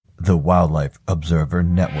the Wildlife Observer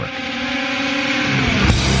Network.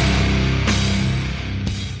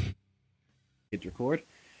 Hit record.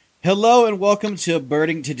 Hello and welcome to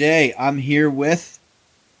Birding Today. I'm here with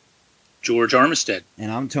George Armistead.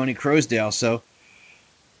 And I'm Tony Crosdale. So,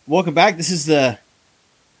 welcome back. This is I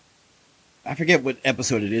forget what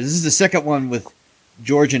episode it is. This is the second one with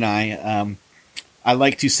George and I. I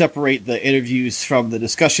like to separate the interviews from the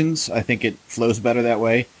discussions. I think it flows better that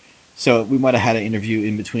way. So we might have had an interview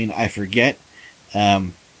in between. I forget.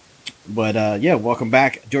 But welcome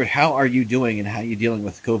back. George, how are you doing and how are you dealing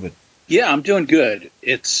with COVID? Yeah, I'm doing good.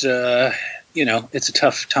 It's, it's a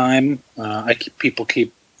tough time. People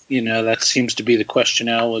keep, that seems to be the question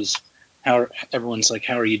now is everyone's like,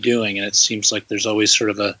 how are you doing? And it seems like there's always sort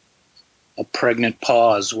of a pregnant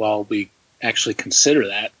pause while we actually consider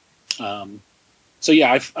that.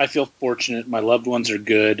 I feel fortunate. My loved ones are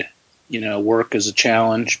good. Work is a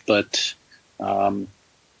challenge, but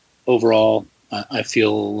overall, I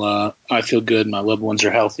feel good. My loved ones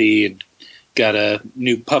are healthy and got a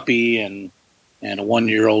new puppy and a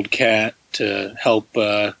 1-year-old cat to help.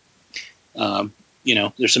 There's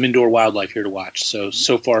some indoor wildlife here to watch.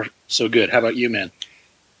 So far, so good. How about you, man?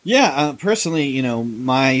 Yeah, personally,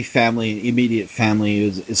 my family, immediate family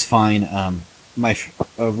is fine. A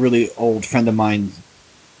really old friend of mine's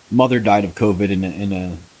mother died of COVID in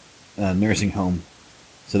a nursing home,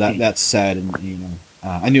 so that's sad. And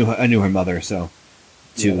I knew her mother, so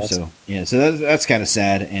too. So that's kind of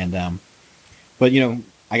sad. And but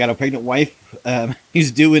I got a pregnant wife. He's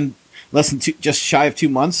doing less than just shy of 2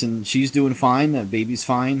 months, and she's doing fine. The baby's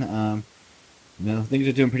fine. Things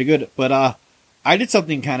are doing pretty good. But I did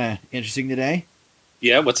something kind of interesting today.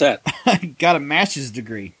 Yeah, what's that? I got a master's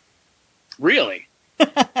degree. Really?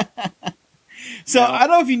 So I don't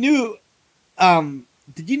know if you knew.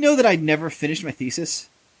 Did you know that I never finished my thesis?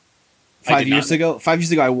 5 years ago. 5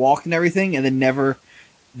 years ago, I walked and everything, and then never.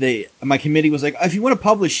 My committee was like, if you want to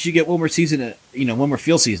publish, you get one more season. One more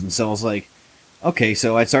field season. So I was like, okay.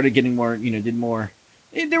 So I started getting more. Did more.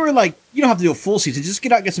 They were like, you don't have to do a full season. Just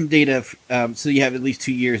get out, get some data, so you have at least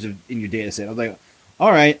 2 years in your data set. I was like,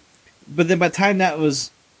 all right. But then by the time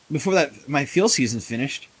before that, my field season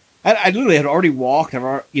finished. I literally had already walked. And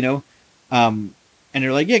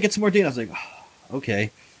they're like, yeah, get some more data. I was like, oh,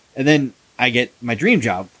 okay. And then I get my dream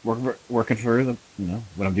job working for what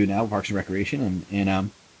I'm doing now, Parks and Recreation,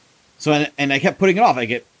 so I kept putting it off. I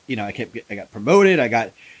got promoted. I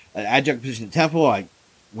got an adjunct position at Temple. I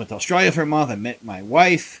went to Australia for a month. I met my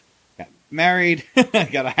wife, got married,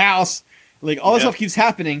 got a house. Like all this stuff keeps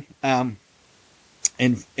happening. But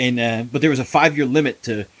there was a 5-year limit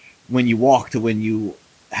to when you walk to when you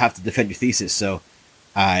have to defend your thesis. So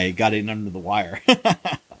I got in under the wire.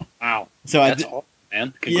 Wow. So that's awesome,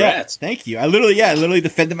 man. Congrats. Yeah, thank you. I literally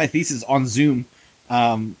defended my thesis on Zoom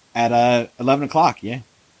at 11 o'clock. Yeah.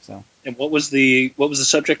 So. And what was the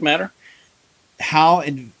subject matter? How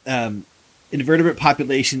invertebrate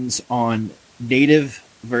populations on native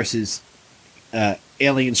versus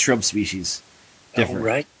alien shrub species differ. Oh,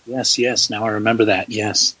 right. Yes. Now I remember that.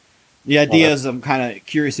 Yes. The idea is I'm kind of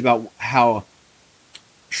curious about how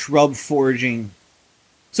shrub foraging.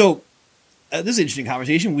 So this is an interesting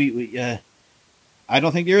conversation. I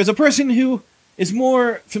don't think there is a person who is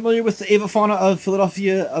more familiar with the avifauna of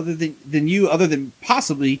Philadelphia other than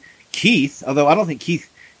possibly Keith. Although I don't think Keith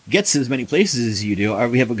gets to as many places as you do.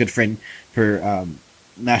 We have a good friend for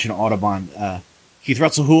National Audubon, Keith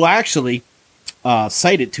Russell, who actually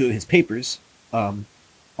cited 2 of his papers on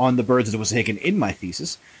the birds that was taken in my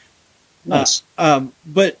thesis. Nice.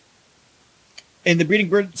 But in the Breeding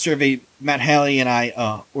Bird Survey, Matt Halley and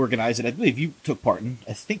I organized it. I believe you took part in.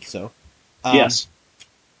 I think so. Yes.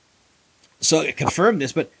 So it confirmed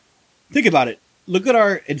this, but think about it. Look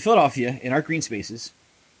at in Philadelphia, in our green spaces,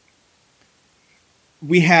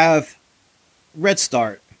 we have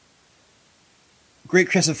redstart, great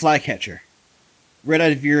crescent flycatcher,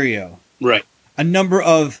 red-eyed vireo. Right. A number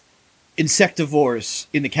of insectivores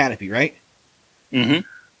in the canopy, right? Mm-hmm.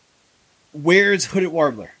 Where's hooded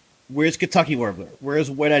warbler? Where's Kentucky warbler? Where's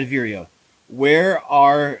white-eyed vireo? Where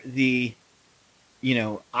are the,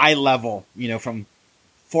 eye level, from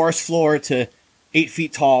forest floor to 8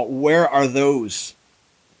 feet tall? Where are those?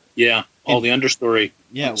 Yeah, all the understory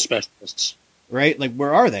specialists. Right? Like,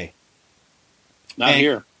 where are they? Not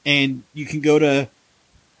here. And you can go to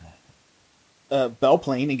Belle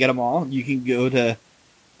Plaine and get them all. You can go to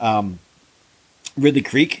Ridley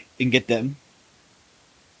Creek and get them.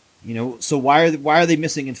 So why are they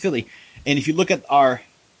missing in Philly? And if you look at our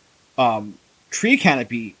tree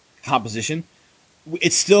canopy composition,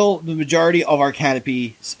 it's still the majority of our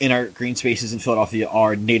canopy in our green spaces in Philadelphia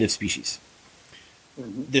are native species.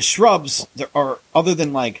 the shrubs there are, other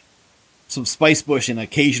than like some spice bush and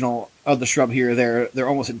occasional other shrub here or there, they're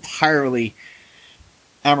almost entirely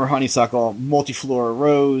amber honeysuckle, multiflora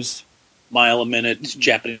rose, mile a minute,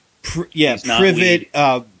 Japanese. Privet,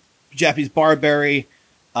 Japanese barberry,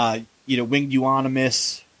 winged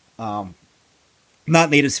euonymus, not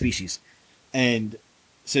native species. And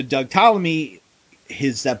so Doug Ptolemy,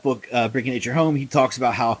 that book, Bringing Nature Home, he talks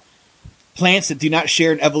about how plants that do not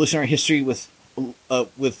share an evolutionary history with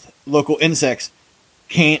local insects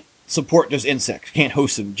can't support those insects, can't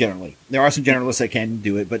host them generally. There are some generalists that can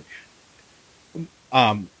do it, but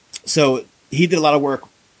so he did a lot of work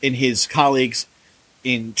in his colleagues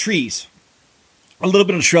in trees, a little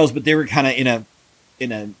bit on shrubs, but they were kind of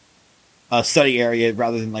in a study area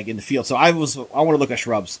rather than like in the field. So I want to look at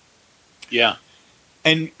shrubs. Yeah.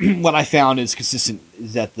 And what I found is consistent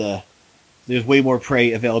is that there's way more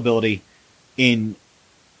prey availability in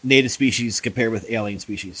native species compared with alien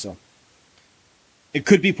species. So it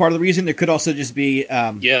could be part of the reason. It could also just be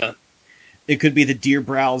it could be the deer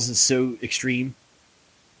browse is so extreme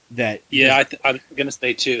that I'm gonna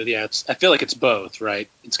say too. Yeah, I feel like it's both, right?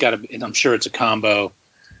 It's got to, and I'm sure it's a combo.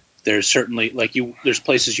 There's certainly there's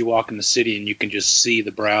places you walk in the city and you can just see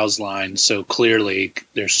the browse line so clearly.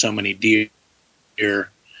 There's so many deer.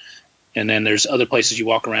 And then there's other places you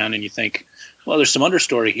walk around and you think, well, there's some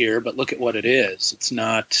understory here, but look at what it is. It's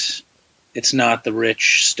not the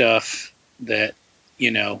rich stuff that,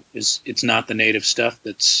 it's not the native stuff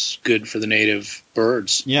that's good for the native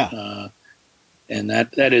birds. Yeah. And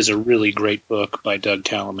that is a really great book by Doug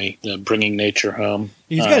Tallamy, the Bringing Nature Home.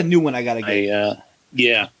 He's got a new one I got to get.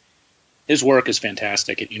 Yeah. His work is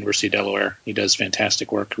fantastic at University of Delaware. He does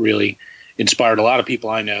fantastic work. Really inspired a lot of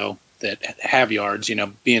people I know that have yards.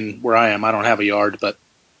 Being where I am, I don't have a yard, but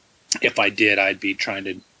if I did, I'd be trying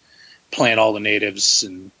to plant all the natives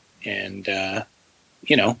and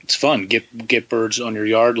it's fun. Get birds on your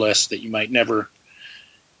yard list that you might never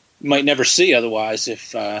see otherwise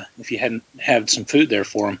if you hadn't had some food there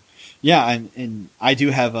for them. Yeah, and I do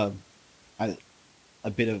have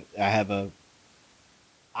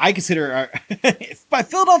I consider by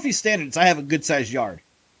Philadelphia standards, I have a good sized yard.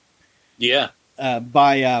 Yeah.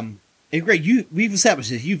 Great. We've established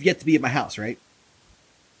this. You've yet to be at my house, right?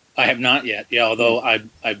 I have not yet. Yeah, although I've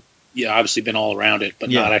obviously been all around it, but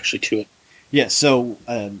not actually to it. Yeah. So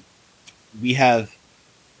we have.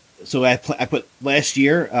 So I put last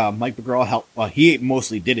year. Mike McGraw helped. Well, he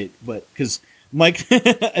mostly did it, but because Mike,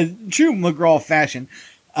 a true McGraw fashion,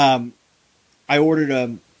 I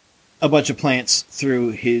ordered a bunch of plants through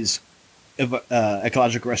his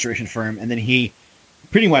ecological restoration firm, and then he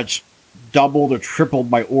pretty much doubled or tripled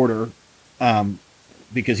my order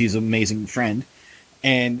because he's an amazing friend.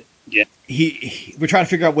 And we're trying to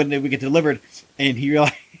figure out when we get delivered, and he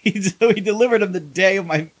realized he delivered them the day of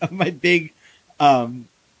my big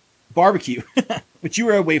barbecue, which you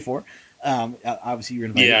were away for. Obviously, you were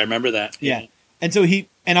invited. Yeah, I remember that. Yeah, and so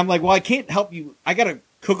I'm like, well, I can't help you. I gotta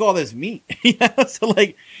cook all this meat. So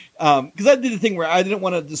because I did the thing where I didn't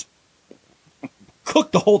want to just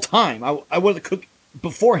cook the whole time. I wanted to cook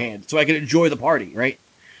beforehand so I could enjoy the party, right?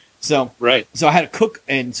 So I had to cook,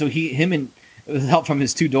 and so him and with help from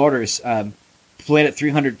his two daughters planted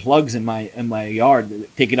 300 plugs in my yard,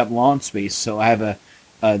 taking up lawn space. So I have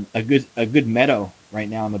a good meadow right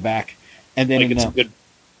now in the back, and then it's good.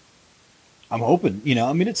 I'm hoping,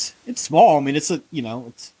 it's small. I mean, it's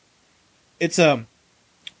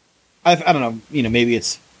I don't know, maybe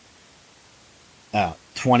it's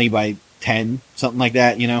 20 by 10, something like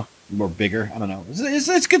that, or bigger. I don't know.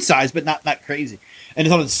 It's good size, but not crazy. And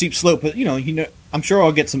it's on a steep slope, but I'm sure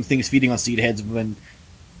I'll get some things feeding on seed heads when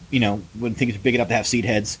things are big enough to have seed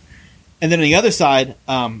heads. And then on the other side,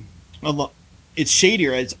 it's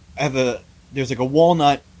shadier. There's like a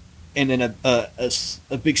walnut and then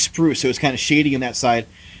a big spruce, so it's kind of shady on that side,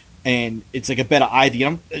 and it's like a bed of ivy.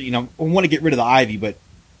 I want to get rid of the ivy, but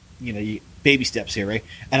baby steps here, right?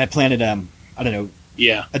 And I planted a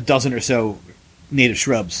dozen or so native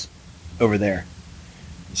shrubs over there.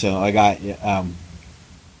 So I got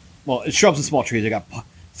it's shrubs and small trees. I got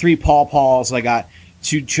 3 pawpaws. I got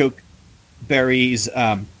 2 choke berries,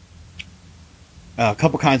 a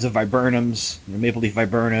couple kinds of viburnums, maple leaf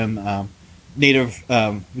viburnum, native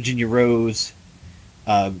Virginia rose,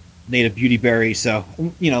 native beautyberry. So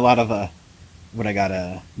a lot of what I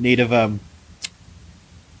got native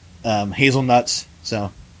hazelnuts.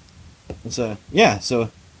 So it's so it's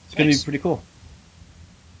gonna be pretty cool.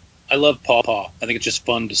 I love pawpaw. I think it's just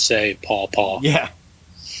fun to say pawpaw. Yeah.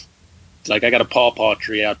 Like I got a pawpaw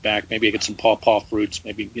tree out back. Maybe I get some pawpaw fruits.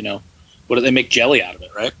 Maybe what do they make jelly out of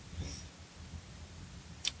it? Right?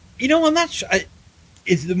 I'm not sure.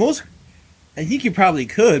 It's the most. I think you probably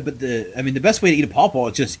could, but the best way to eat a pawpaw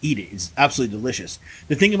is just eat it. It's absolutely delicious.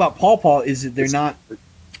 The thing about pawpaw is that they're not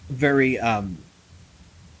very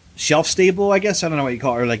shelf stable. I guess I don't know what you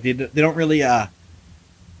call it. Or like they don't really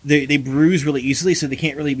they bruise really easily, so they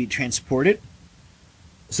can't really be transported.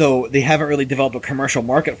 So they haven't really developed a commercial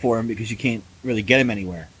market for them because you can't really get them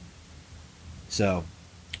anywhere. So,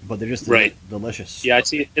 but they're just delicious. Yeah, I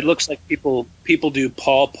see. It looks like people do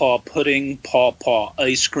pawpaw pudding, pawpaw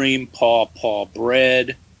ice cream, pawpaw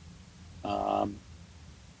bread.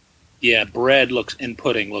 Yeah, bread and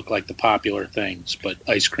pudding look like the popular things, but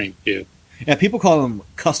ice cream too. Yeah, people call them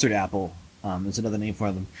custard apple. Is another name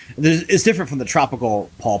for them. It's different from the tropical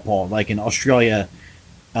pawpaw. Like in Australia,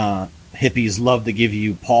 hippies love to give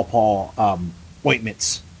you pawpaw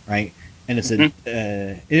ointments, right? And it's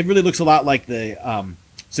it really looks a lot like the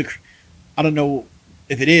I don't know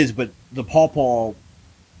if it is, but the pawpaw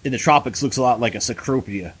in the tropics looks a lot like a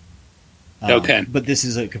cecropia. Okay, but this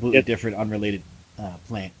is a completely different, unrelated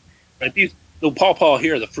plant. Right. The pawpaw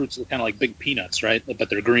here, the fruits look kind of like big peanuts, right? But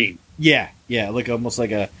they're green. Yeah, like almost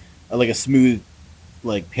like a smooth,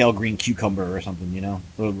 like pale green cucumber or something, you know.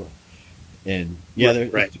 And yeah,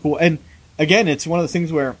 they're cool. And again, it's one of the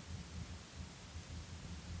things where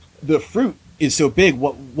the fruit is so big.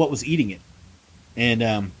 What was eating it?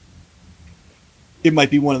 And it might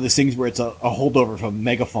be one of those things where it's a holdover from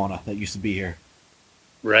megafauna that used to be here.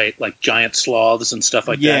 Right, like giant sloths and stuff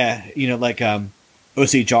like that. Yeah, you know, like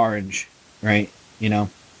Osage orange, right? You know,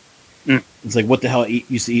 It's like what the hell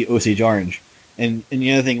used to eat Osage orange, and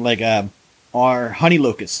the other thing, like are honey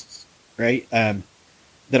locusts, right? That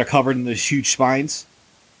are covered in those huge spines.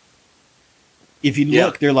 If you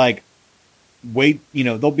look, they're like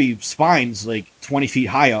they'll be spines like 20 feet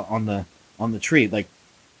high on the tree. Like,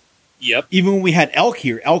 yep. Even when we had elk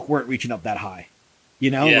here, elk weren't reaching up that high. You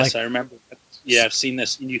know, yes, I remember. Yeah, I've seen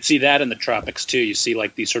this. You see that in the tropics too. You see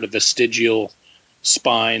like these sort of vestigial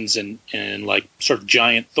spines and like sort of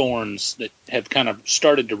giant thorns that have kind of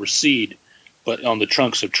started to recede, but on the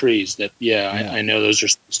trunks of trees. I know those are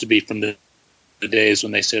supposed to be from the days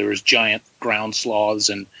when they said there was giant ground sloths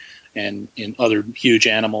and other huge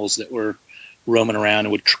animals that were roaming around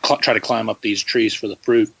and would try to climb up these trees for the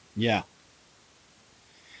fruit. Yeah.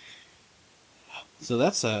 So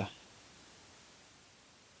that's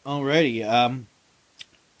alrighty.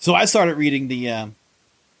 So I started reading the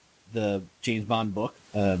James Bond book.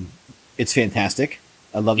 It's fantastic.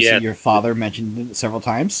 I love to see your father mentioned it several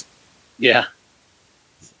times. Yeah.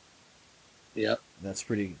 Yeah. That's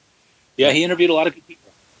pretty. Yeah, he interviewed a lot of good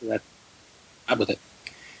people. I'm with it.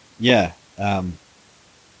 Yeah. I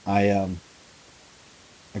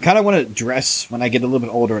kind of want to dress when I get a little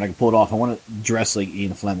bit older and I can pull it off. I want to dress like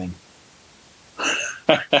Ian Fleming.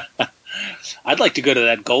 I'd like to go to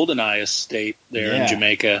that GoldenEye estate there in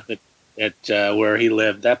Jamaica that where he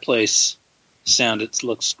lived. That place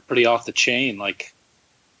looks pretty off the chain, like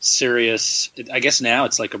serious. I guess now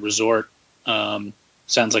it's like a resort.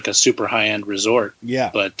 Sounds like a super high end resort.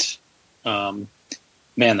 Yeah, but man,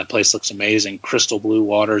 that place looks amazing. Crystal blue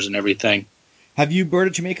waters and everything. Have you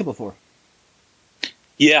birded Jamaica before?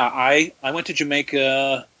 Yeah, I went to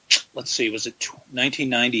Jamaica. Let's see, was it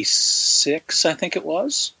 1996? I think it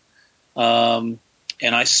was. And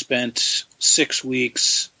I spent 6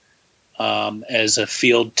 weeks as a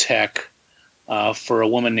field tech for a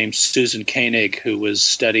woman named Susan Koenig, who was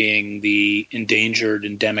studying the endangered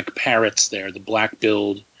endemic parrots there, the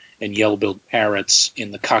black-billed and yellow-billed parrots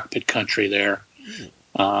in the cockpit country there.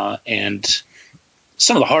 And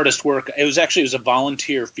some of the hardest work, it was a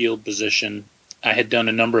volunteer field position. I had done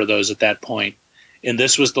a number of those at that point, and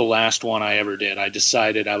this was the last one I ever did. I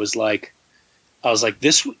decided I was like,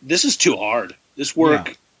 this is too hard. This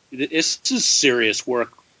work, this is serious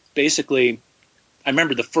work. Basically, I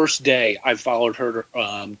remember the first day I followed her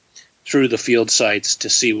through the field sites to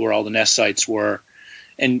see where all the nest sites were,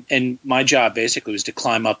 and my job basically was to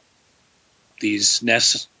climb up these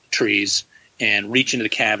nest trees and reach into the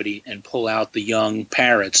cavity and pull out the young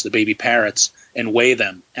parrots, the baby parrots, and weigh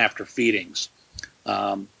them after feedings.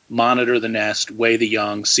 Monitor the nest, weigh the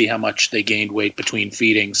young, see how much they gained weight between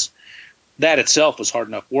feedings. That itself was hard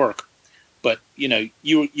enough work, but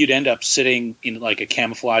you'd end up sitting in like a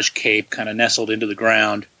camouflage cape, kind of nestled into the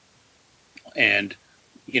ground, and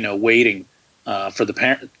waiting for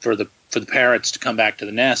the parrots to come back to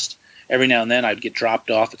the nest. Every now and then, I'd get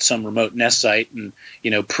dropped off at some remote nest site, and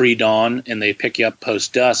pre-dawn, and they pick you up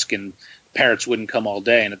post-dusk, and parrots wouldn't come all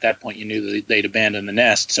day. And at that point, you knew that they'd abandoned the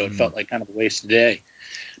nest, so it felt like kind of a wasted day.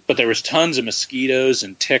 But there was tons of mosquitoes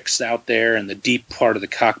and ticks out there in the deep part of the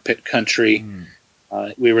cockpit country.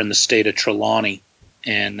 We were in the state of Trelawney,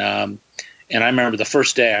 and And I remember the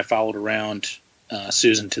first day I followed around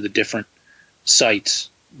Susan to the different sites,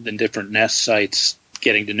 the different nest sites,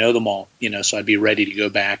 getting to know them all, so I'd be ready to go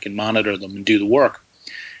back and monitor them and do the work.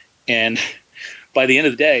 And by the end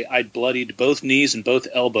of the day, I'd bloodied both knees and both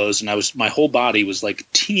elbows, and my whole body was like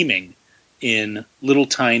teeming in little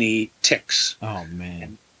tiny ticks. Oh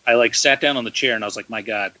man. And I sat down on the chair and I was like, my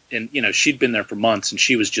God. And, she'd been there for months and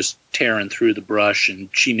she was just tearing through the brush and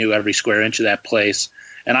she knew every square inch of that place.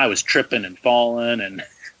 And I was tripping and falling and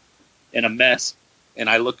in a mess. And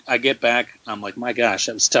I get back, I'm like, my gosh,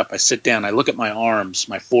 that was tough. I sit down, I look at my arms,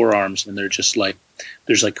 my forearms, and they're just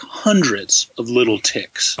there's hundreds of little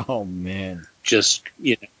ticks. Oh man. Just,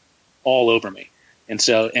 all over me. And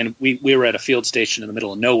so, and we were at a field station in the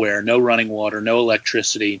middle of nowhere, no running water, no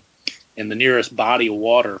electricity. And the nearest body of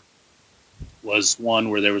water was one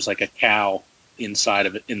where there was a cow inside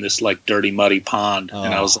of it in this dirty, muddy pond. Oh.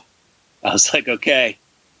 And I was like, okay,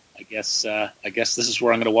 I guess this is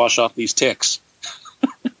where I'm going to wash off these ticks.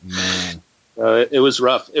 Man, it was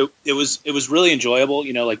rough. It was really enjoyable.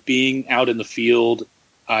 Being out in the field.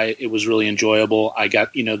 It was really enjoyable. I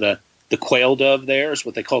got the quail dove there is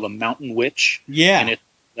what they call the mountain witch. Yeah, and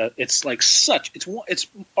it's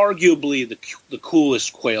arguably the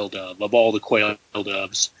coolest quail dove of all the quail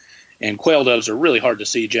doves. And quail doves are really hard to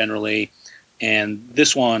see generally, and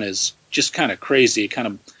this one is just kind of crazy. It kind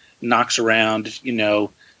of knocks around,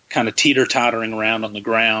 kind of teeter-tottering around on the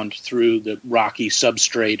ground through the rocky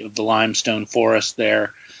substrate of the limestone forest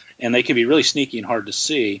there. And they can be really sneaky and hard to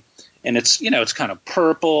see. And it's, it's kind of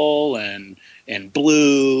purple and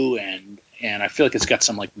blue and I feel like it's got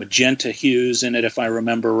some magenta hues in it if I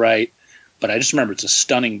remember right. But I just remember it's a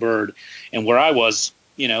stunning bird. And where I was,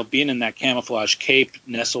 being in that camouflage cape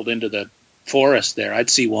nestled into the forest there, I'd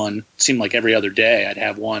see one, it seemed like every other day I'd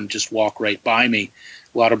have one just walk right by me.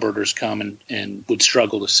 A lot of birders come and would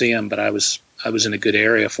struggle to see them, but I was in a good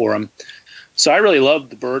area for them. So I really loved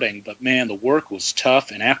the birding, but man, the work was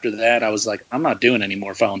tough. And after that, I was like, I'm not doing any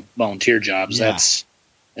more volunteer jobs. Yeah.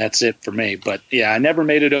 That's it for me. But yeah, I never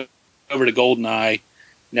made it over to Goldeneye.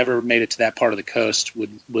 Never made it to that part of the coast.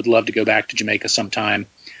 Would love to go back to Jamaica sometime.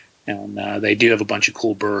 And they do have a bunch of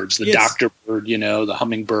cool birds. The doctor bird, the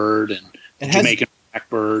hummingbird and Jamaican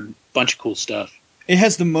blackbird, bunch of cool stuff. It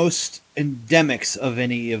has the most endemics of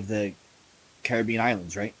any of the Caribbean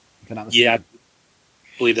islands, right? If I'm not mistaken. Yeah,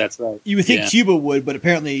 I believe that's right. You would think Cuba would, but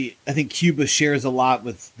apparently I think Cuba shares a lot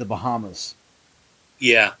with the Bahamas.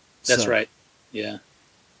 Yeah, that's right. Yeah.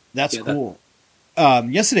 That's cool.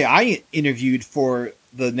 Yesterday I interviewed for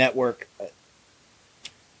the network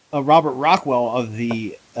Robert Rockwell of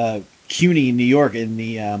the CUNY, New York, in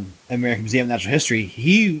the American Museum of Natural History.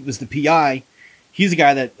 He was the PI. He's the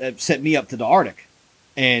guy that set me up to the Arctic.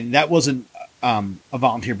 And that wasn't a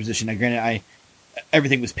volunteer position. Now, granted,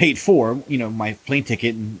 everything was paid for, my plane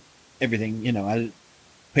ticket and everything. I didn't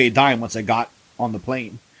pay a dime once I got on the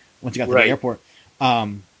plane, once I got to the airport.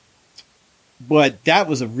 But that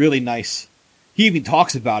was a really nice. He even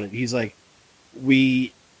talks about it. He's like,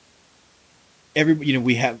 we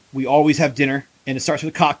always have dinner, and it starts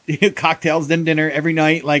with cocktails, then dinner every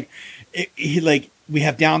night. We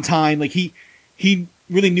have downtime. He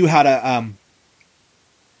really knew how to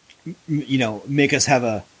make us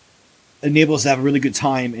enable us to have a really good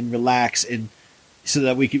time and relax, and so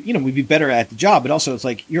that we could, we'd be better at the job. But also, it's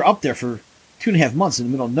like you're up there for 2.5 months in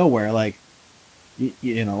the middle of nowhere,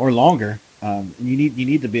 or longer. And you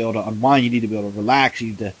need to be able to unwind. You need to be able to relax.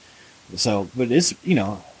 But it's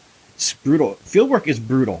it's brutal. Fieldwork is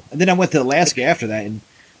brutal. And then I went to Alaska after that, and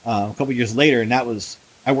a couple years later, and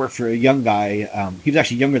I worked for a young guy. He was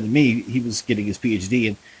actually younger than me. He was getting his PhD,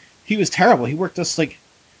 and he was terrible. He worked us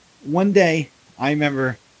one day. I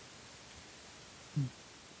remember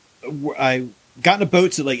I got in a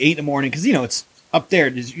boat at 8 in the morning because it's up there.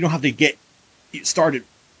 You don't have to get started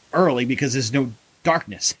early because there's no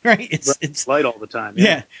darkness, right? It's light all the time.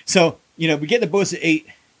 Yeah. So we get in the boats at 8.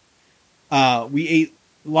 We ate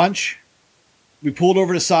lunch. We pulled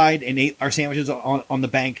over to the side and ate our sandwiches on the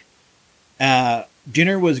bank.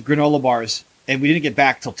 Dinner was granola bars, and we didn't get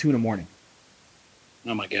back till 2 in the morning.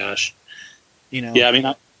 Oh my gosh. Yeah, I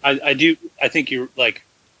mean, I do. I think you're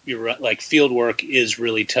right. Field work is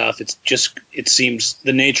really tough. It seems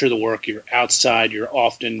the nature of the work. You're outside. You're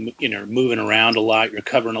often, moving around a lot. You're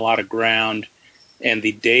covering a lot of ground, and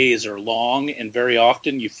the days are long. And very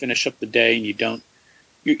often, you finish up the day and you don't.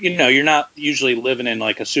 You're not usually living in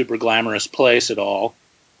a super glamorous place at all.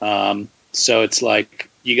 So it's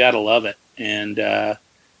you got to love it. And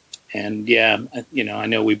yeah, I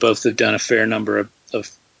know we both have done a fair number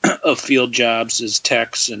of field jobs as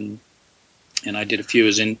techs, and I did a few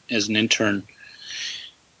as an intern.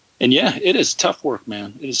 And yeah, it is tough work,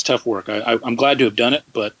 man. It is tough work. I'm glad to have done it,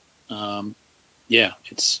 but yeah,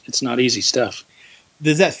 it's not easy stuff.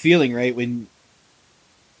 There's that feeling, right? When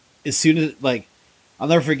as soon as like, I'll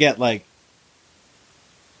never forget, like,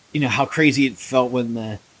 how crazy it felt when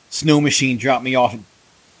the snow machine dropped me off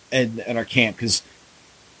at our camp, because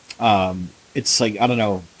it's like, I don't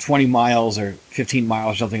know, 20 miles or 15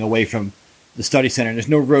 miles or something away from the study center, and there's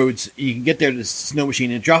no roads. You can get there to the snow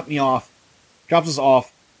machine, and it drops us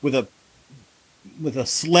off with a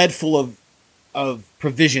sled full of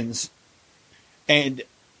provisions, and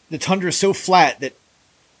the tundra is so flat that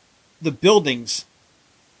the buildings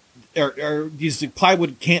are these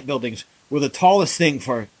plywood camp buildings were the tallest thing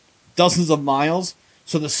for dozens of miles.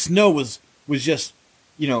 So the snow was just,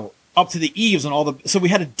 up to the eaves and so we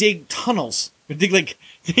had to dig tunnels. We dig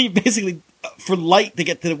basically for light to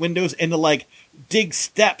get to the windows, and to like dig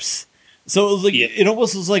steps. So it was like, it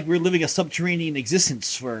almost was like we were living a subterranean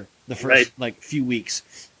existence for the first few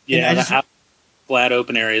weeks. Yeah, the flat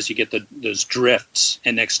open areas, you get those drifts,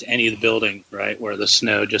 and next to any of the building, right, where the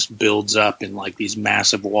snow just builds up in like these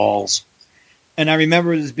massive walls. And I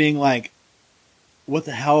remember this being like, what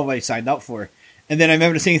the hell have I signed up for? And then I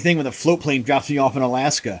remember the same thing when the float plane drops me off in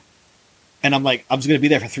Alaska. And I'm like, I'm just going to be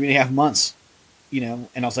there for 3.5 months, And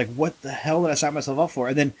I was like, what the hell did I sign myself up for?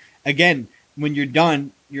 And then, again, when you're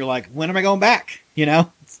done, you're like, when am I going back? Yeah,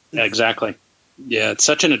 exactly. Yeah, it's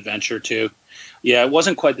such an adventure, too. Yeah, it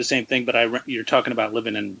wasn't quite the same thing, but you're talking about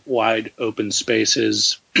living in wide open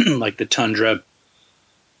spaces like the tundra.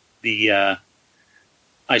 I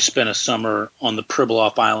spent a summer on the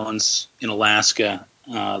Pribilof Islands in Alaska,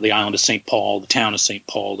 the island of St. Paul, the town of St.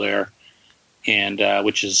 Paul there, and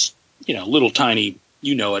which is, little tiny,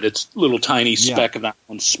 it's little tiny speck of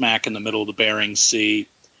island smack in the middle of the Bering Sea.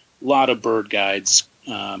 A lot of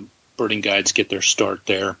birding guides get their start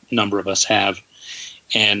there. A number of us have.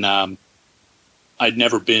 And I'd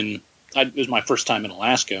never been, it was my first time in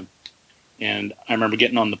Alaska. And I remember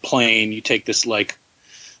getting on the plane. You take this like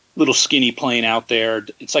little skinny plane out there.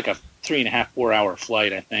 It's like a 3.5-4 hour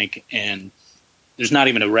flight, I think. And there's not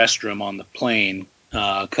even a restroom on the plane,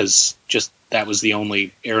 because just that was the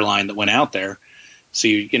only airline that went out there. So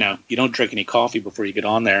you don't drink any coffee before you get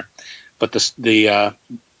on there. But the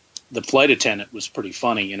flight attendant was pretty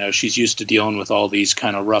funny. She's used to dealing with all these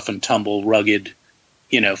kind of rough and tumble, rugged,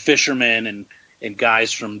 fishermen and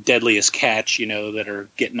guys from Deadliest Catch, that are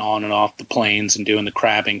getting on and off the planes and doing the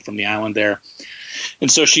crabbing from the island there.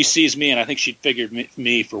 And so she sees me, and I think she'd figured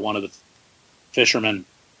me for one of the fishermen.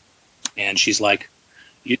 And she's like,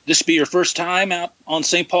 this be your first time out on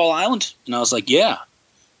St. Paul Island? And I was like, yeah.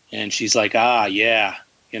 And she's like, yeah,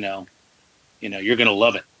 you're going to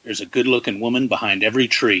love it. There's a good-looking woman behind every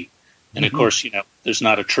tree. And, of course, there's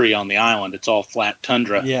not a tree on the island. It's all flat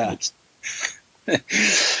tundra. Yeah.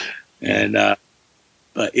 And,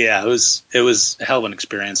 but, yeah, it was a hell of an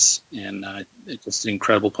experience. And it's just an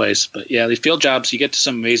incredible place. But, yeah, the field jobs, you get to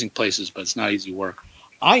some amazing places, but it's not easy work.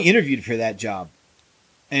 I interviewed for that job,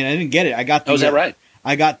 and I didn't get it. I got the, is that right?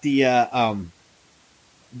 I got the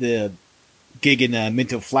gig in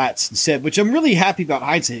Minto Flats instead, which I'm really happy about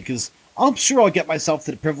hindsight, because I'm sure I'll get myself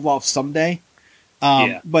to the Pribilof someday.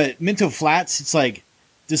 But Minto Flats, it's like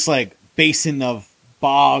this like basin of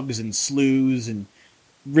bogs and sloughs and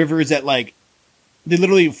rivers that like they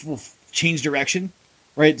literally will change direction,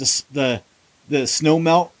 right? The snow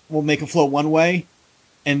melt will make it flow one way,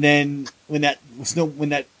 and then when that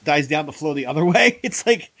dies down to flow the other way, it's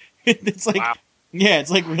like wow. Yeah,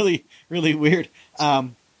 it's like really, really weird. It's not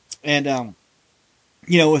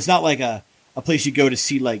like a place you go to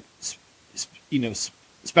see like,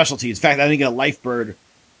 specialties. In fact, I didn't get a life bird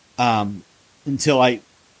until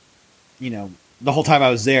the whole time I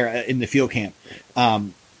was there in the field camp,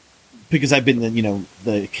 because I've been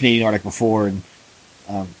the Canadian Arctic before, and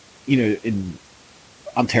in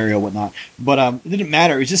Ontario and whatnot. But it didn't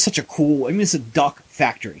matter. It was just such a cool. I mean, it's a duck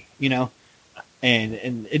factory,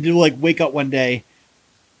 and it'll like wake up one day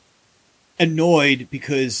annoyed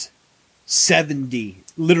because 70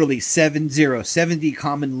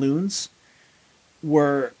 common loons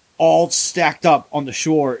were all stacked up on the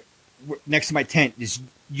shore next to my tent, just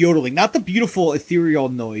yodeling. Not the beautiful ethereal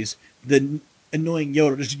noise, the annoying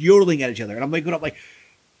yodel, just yodeling at each other. And I'm waking up like,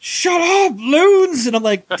 shut up, loons! And I'm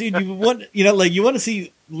like, dude, you want to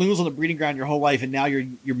see loons on the breeding ground your whole life, and now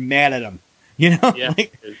you're mad at them. Yeah,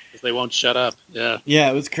 because they won't shut up. Yeah,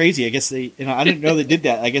 it was crazy. I guess they, I didn't know they did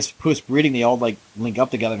that. I guess post breeding they all like link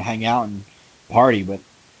up together and hang out and party. But,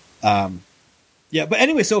 but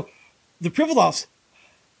anyway, so the Pribilofs.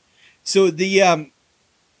 So the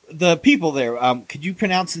people there. Could you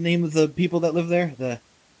pronounce the name of the people that live there?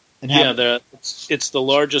 And it's the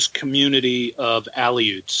largest community of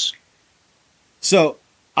Aleuts. So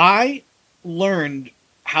I learned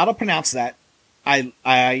how to pronounce that.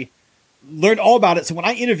 I learned all about it. So when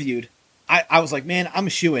I interviewed, I was like, man, I'm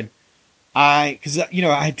a shoo-in. Because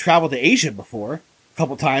I had traveled to Asia before a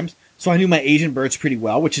couple times, so I knew my Asian birds pretty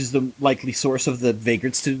well, which is the likely source of the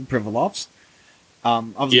vagrants to Pribilofs. I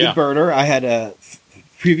was a good birder. I had a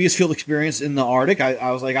previous field experience in the Arctic.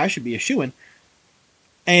 I was like, I should be a shoo-in.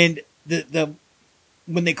 And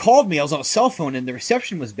when they called me, I was on a cell phone and the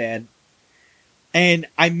reception was bad, and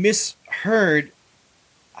I misheard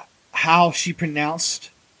how she pronounced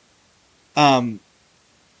it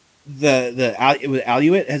was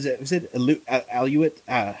Aleut. Was it Aleut?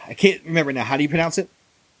 I can't remember now. How do you pronounce it?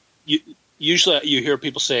 Usually you hear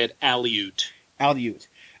people say it Aleut. Aleut.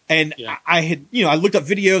 And I had, I looked up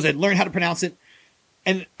videos. I'd learned how to pronounce it,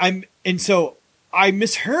 and so I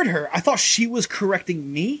misheard her. I thought she was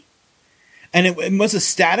correcting me, and it was a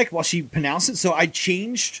static while she pronounced it. So I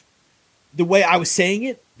changed the way I was saying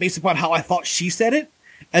it based upon how I thought she said it,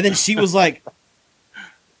 and then she was like,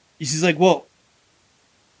 she's like, well,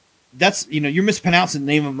 that's you're mispronouncing the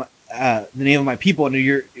name of my people, and if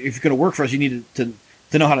you're going to work for us, you need to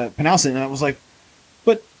know how to pronounce it. And I was like,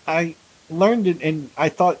 but I learned it, and I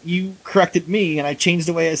thought you corrected me, and I changed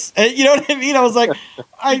the way you know what I mean? I was like,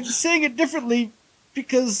 I'm saying it differently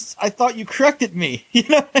because I thought you corrected me. You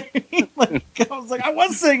know what I mean? Like, I was like, I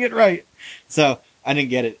was saying it right, so I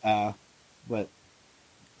didn't get it.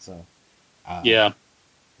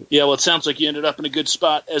 Yeah, well, it sounds like you ended up in a good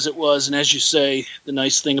spot as it was, and as you say, the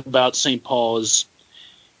nice thing about St. Paul is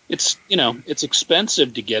it's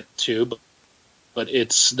expensive to get to, but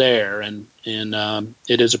it's there, and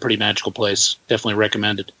it is a pretty magical place. Definitely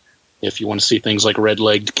recommended if you want to see things like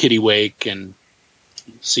red-legged kittiwake and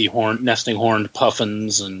see nesting horned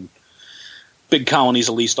puffins and big colonies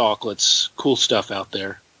of least auklets. Cool stuff out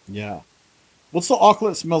there. Yeah. What's the auklet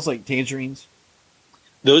that smells like tangerines?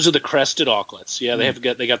 Those are the crested auklets. Yeah,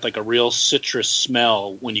 they got like a real citrus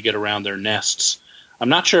smell when you get around their nests. I'm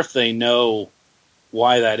not sure if they know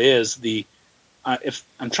why that is. I guess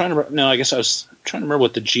I was trying to remember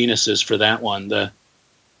what the genus is for that one. I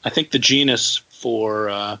think the genus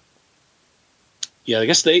for I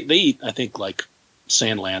guess they eat, I think, like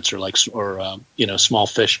sand lance or small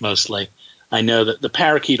fish mostly. I know that the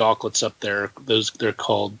parakeet auklets up there, they're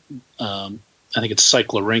called I think it's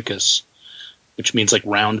Cyclorhynchus, which means like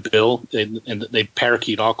round bill. They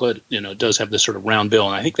parakeet auklet, does have this sort of round bill,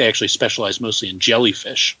 and I think they actually specialize mostly in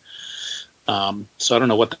jellyfish. So I don't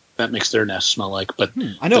know what that makes their nest smell like, but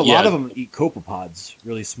I know a lot of them eat copepods,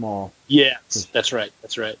 really small. Yeah, that's right.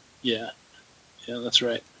 Yeah, that's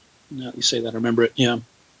right. Now you say that, I remember it.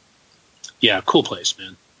 Yeah, cool place,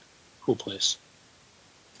 man. Cool place.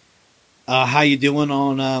 How you doing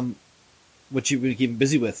on what you've been keeping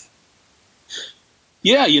busy with?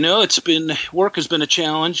 Yeah, work has been a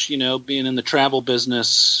challenge. Being in the travel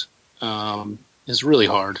business is really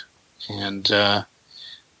hard, and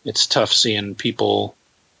it's tough seeing people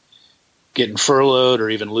getting furloughed or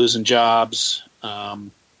even losing jobs.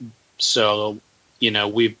 So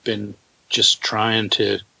we've been just trying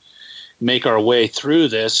to make our way through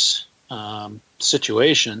this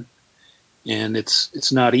situation, and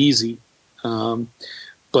it's not easy.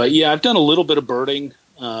 But yeah, I've done a little bit of birding.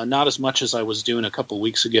 Not as much as I was doing a couple of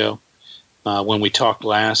weeks ago when we talked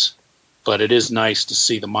last, but it is nice to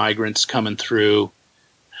see the migrants coming through.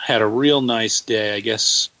 Had a real nice day, I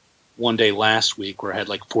guess, one day last week where I had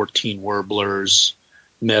like 14 warblers,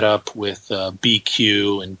 met up with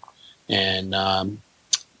BQ and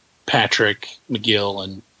Patrick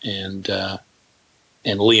McGill and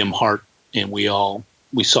Liam Hart, and we had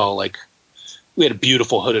a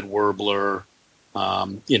beautiful hooded warbler.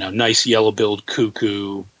 Nice yellow-billed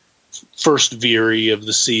cuckoo, first veery of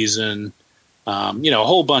the season, a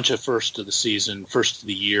whole bunch of first of the season, first of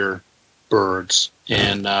the year birds.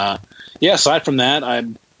 And, aside from that,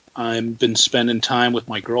 I've been spending time with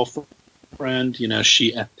my girlfriend.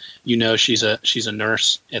 She's a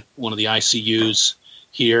nurse at one of the ICUs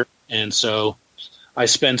here. And so I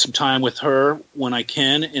spend some time with her when I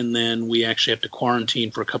can, and then we actually have to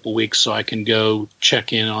quarantine for a couple weeks so I can go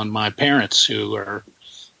check in on my parents who are,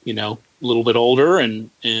 a little bit older, and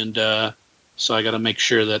so I got to make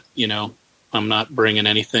sure that I'm not bringing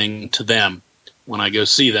anything to them when I go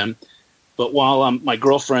see them. But while my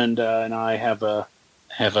girlfriend and I have a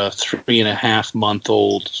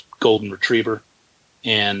 3.5-month-old golden retriever,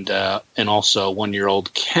 and also a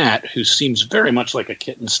 1-year-old cat who seems very much like a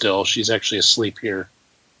kitten still. She's actually asleep here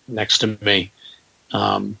next to me.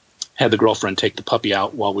 Had the girlfriend take the puppy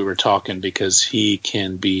out while we were talking because he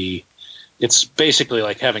can be it's basically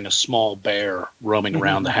like having a small bear roaming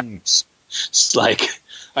around the house. It's like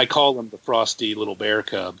I call him the frosty little bear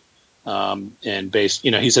cub. And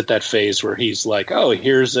he's at that phase where he's like, oh,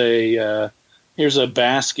 here's a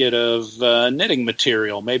basket of knitting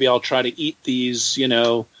material. Maybe I'll try to eat these,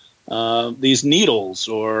 these needles,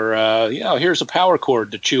 or here's a power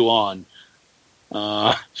cord to chew on.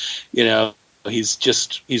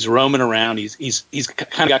 He's roaming around. He's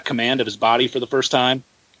kind of got command of his body for the first time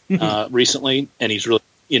recently, and he's really,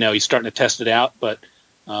 he's starting to test it out. But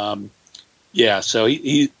so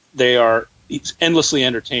he's endlessly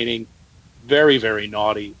entertaining, very, very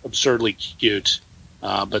naughty, absurdly cute,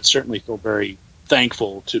 but certainly feel very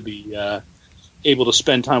thankful to be able to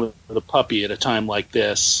spend time with a puppy at a time like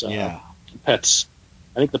this. Pets.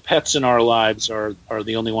 I think the pets in our lives are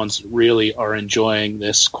the only ones that really are enjoying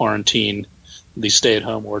this quarantine, these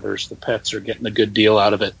stay-at-home orders. The pets are getting a good deal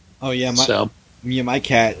out of it. Oh yeah, my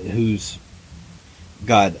cat, who's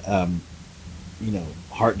got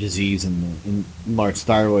heart disease and large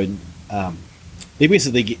thyroid. They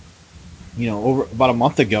basically, over about a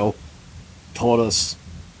month ago, told us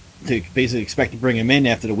to basically expect to bring him in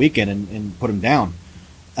after the weekend and put him down.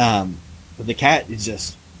 But the cat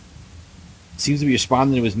seems to be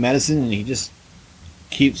responding to his medicine, and he just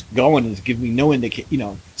keeps going. It's giving me no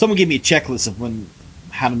indication. Someone gave me a checklist of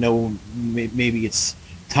how to know maybe it's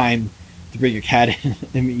time to bring your cat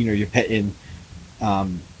in, your pet in.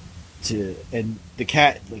 And the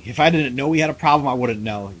cat, like, if I didn't know he had a problem, I wouldn't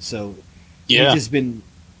know. So he's just been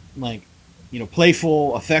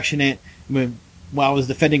playful, affectionate. While I was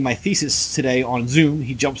defending my thesis today on Zoom,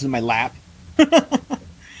 he jumps in my lap.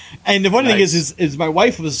 And the funny thing is my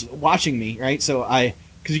wife was watching me, right? So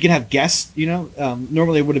because you can have guests,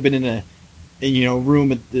 normally I would have been in a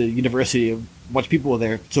room at the university, a bunch of people were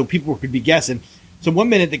there, so people could be guests. And so one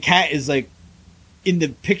minute the cat is like in the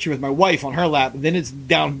picture with my wife on her lap, and then it's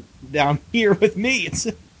down here with me. It's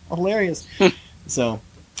hilarious. So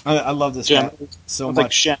I love this cat so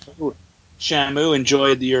much. Like Shamu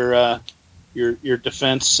enjoyed your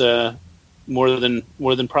defense more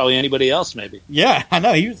than probably anybody else, maybe. Yeah, I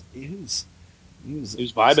know he was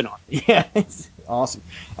vibing on it. Yeah, it's awesome.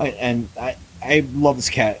 I love this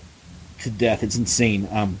cat to death. It's insane.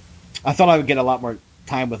 I thought I would get a lot more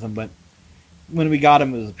time with him, but when we got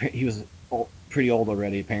him, he was pretty old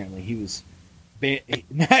already. Apparently, he was. I'm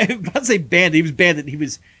about to say banned. He was banned. He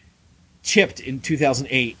was chipped in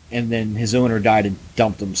 2008, and then his owner died and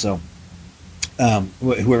dumped him. So,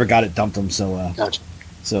 whoever got it dumped him. So, gotcha.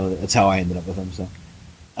 So that's how I ended up with him. So,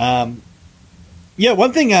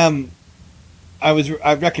 one thing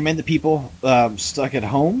I recommend to people stuck at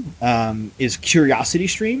home is Curiosity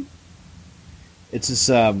Stream. It's this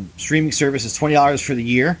streaming service. It's $20 for the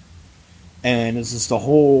year, and it's just a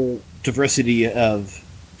whole diversity of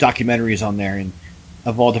documentaries on there and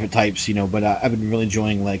of all different types. But I've been really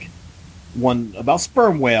enjoying like one about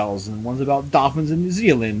sperm whales, and one's about dolphins in New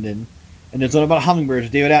Zealand, and there's one about hummingbirds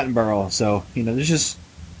with David Attenborough. So there's just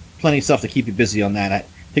plenty of stuff to keep you busy on that. I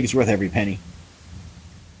think it's worth every penny.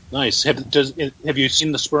 Nice. Have you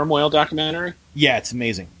seen the sperm whale documentary? Yeah, it's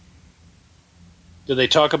amazing. Do they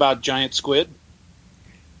talk about giant squid?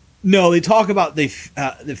 No, they talk about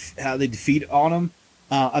how they feed on them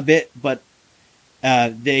a bit, but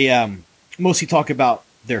they mostly talk about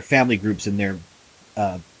their family groups and their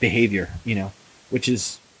behavior, which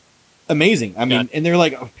is amazing. I mean, and they're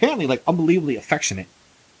like apparently like unbelievably affectionate.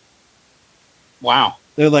 Wow.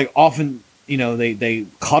 They're like often, they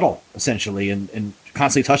cuddle essentially and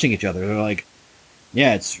constantly touching each other. They're like,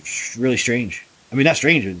 yeah, it's really strange. I mean, not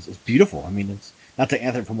strange. It's beautiful. I mean, it's not to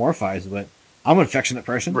anthropomorphize, but I'm an affectionate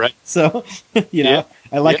person, right? So, I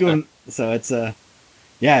like it when. So it's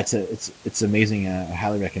it's amazing. I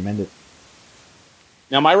highly recommend it.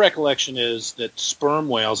 Now, my recollection is that sperm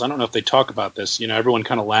whales. I don't know if they talk about this. Everyone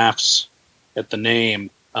kind of laughs at the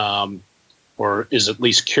name, or is at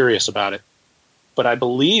least curious about it. But I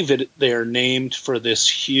believe they're named for this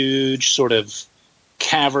huge sort of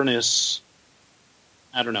cavernous.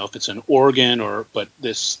 I don't know if it's an organ but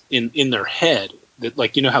this in their head. That,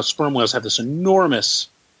 like, how sperm whales have this enormous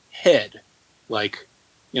head, like,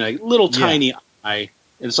 little tiny eye.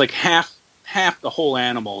 And it's like half the whole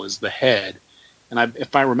animal is the head. And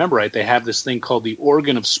if I remember right, they have this thing called the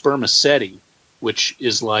organ of spermaceti, which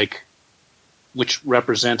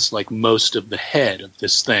represents like most of the head of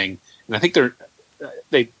this thing. And I think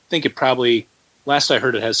they think it probably, last I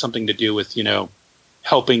heard, it has something to do with,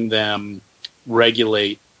 helping them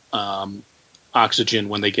regulate oxygen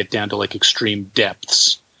when they get down to like extreme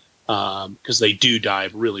depths, because they do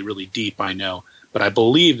dive really, really deep, I know. But I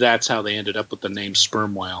believe that's how they ended up with the name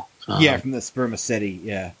sperm whale. From the spermaceti,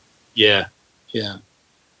 yeah. Yeah, yeah.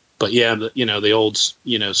 But yeah, the old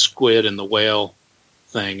squid and the whale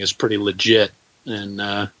thing is pretty legit. And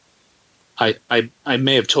I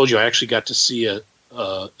may have told you I actually got to see a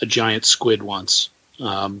giant squid once,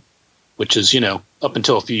 which is up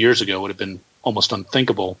until a few years ago would have been almost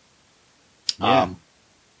unthinkable. Yeah.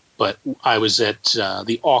 But I was at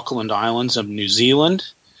the Auckland Islands of New Zealand,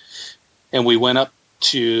 and we went up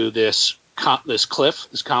to this cliff,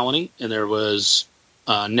 this colony, and there was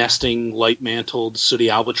nesting light-mantled sooty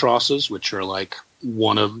albatrosses, which are like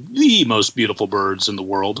one of the most beautiful birds in the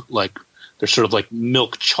world. Like they're sort of like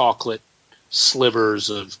milk chocolate slivers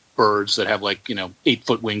of birds that have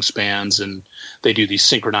 8-foot wingspans, and they do these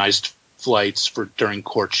synchronized flights during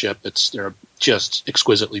courtship. They're just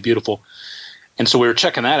exquisitely beautiful. And so we were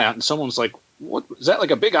checking that out, and someone was like, "What is that? Like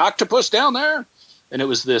a big octopus down there?" And it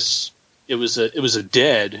was a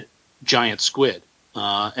dead giant squid,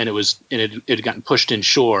 and it had gotten pushed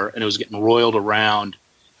inshore, and it was getting roiled around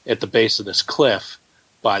at the base of this cliff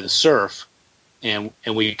by the surf. And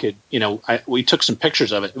we could, we took some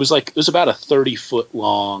pictures of it. It was about a 30-foot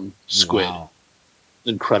long squid. Wow.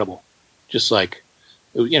 Incredible. Just like,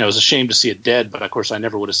 it was a shame to see it dead, but of course I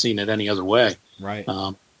never would have seen it any other way. Right.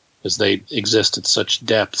 Because they exist at such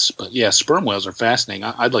depths. But yeah, sperm whales are fascinating.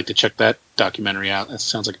 I'd like to check that documentary out. That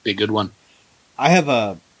sounds like it'd be a good one. I have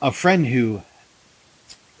a friend who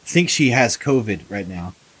thinks she has COVID right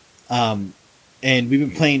now. And we've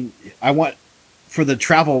been playing, for the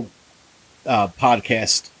travel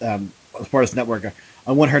podcast, as part of this network,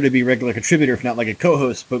 I want her to be a regular contributor, if not like a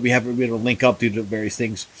co-host, but we haven't been able to link up due to various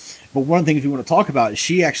things. But one of the things we want to talk about is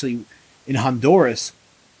she actually, in Honduras,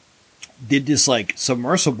 did this like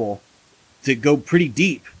submersible to go pretty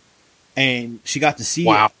deep, and she got to see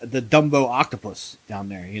the Dumbo octopus down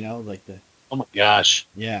there, like the... Oh my gosh.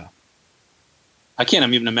 Yeah. I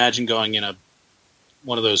can't even imagine going in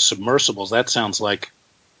one of those submersibles. That sounds like,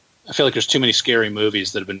 I feel like there's too many scary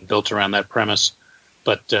movies that have been built around that premise,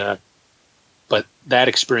 but that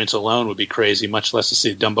experience alone would be crazy, much less to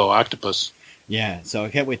see a Dumbo octopus. Yeah, so I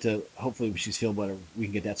can't wait to, hopefully when she's feeling better, we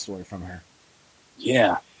can get that story from her.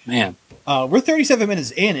 Yeah, man. We're 37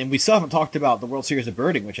 minutes in, and we still haven't talked about the World Series of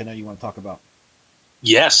Birding, which I know you want to talk about.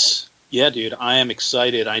 Yes. Yeah, dude, I am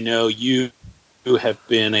excited. I know you have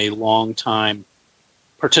been a long time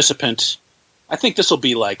participant. I think this will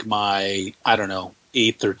be like my,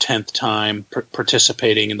 8th or 10th time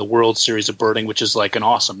participating in the World Series of Birding, which is like an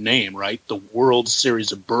awesome name, right? The World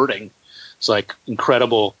Series of Birding. It's like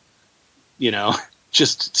incredible,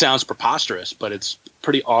 just sounds preposterous, but it's a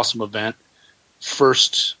pretty awesome event.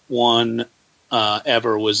 First one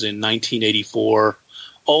ever was in 1984.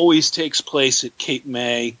 Always takes place at Cape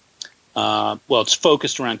May. It's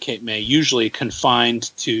focused around Cape May, usually confined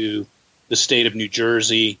to the state of New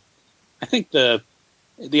Jersey. I think the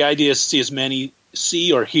idea is to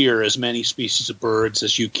see or hear as many species of birds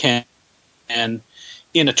as you can in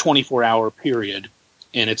a 24-hour period.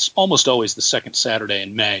 And it's almost always the second Saturday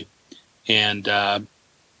in May, and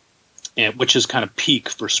which is kind of peak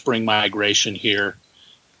for spring migration here.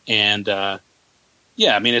 And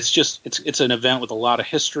it's an event with a lot of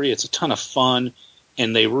history. It's a ton of fun,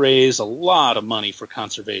 and they raise a lot of money for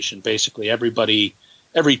conservation. Basically, every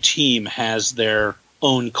team has their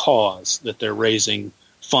own cause that they're raising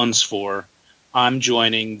funds for. I'm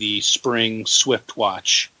joining the Spring Swift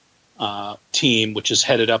Watch team, which is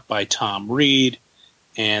headed up by Tom Reed.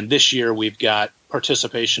 And this year we've got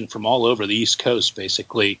participation from all over the East Coast,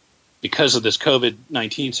 basically. Because of this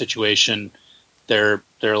COVID-19 situation, they're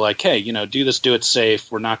like, hey, do this, do it safe.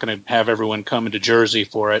 We're not going to have everyone come into Jersey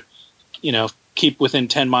for it. Keep within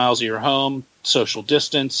 10 miles of your home, social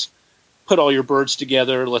distance, put all your birds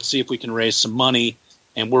together. Let's see if we can raise some money.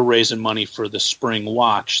 And we're raising money for the Spring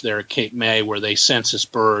Watch there at Cape May, where they census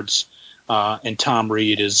birds. And Tom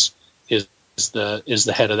Reed is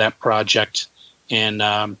the head of that project. And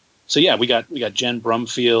we got Jen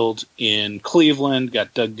Brumfield in Cleveland,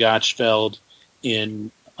 got Doug Gotchfeld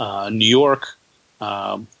in New York,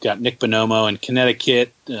 got Nick Bonomo in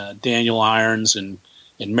Connecticut, Daniel Irons in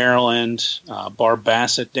Maryland, Barb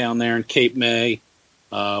Bassett down there in Cape May.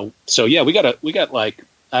 We got like,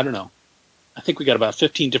 I don't know. I think we got about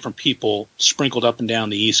 15 different people sprinkled up and down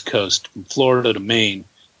the East Coast, from Florida to Maine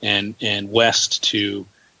and west to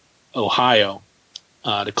Ohio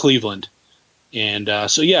to Cleveland. And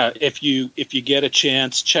if you get a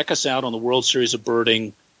chance, check us out on the World Series of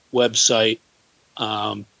Birding website.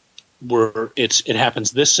 It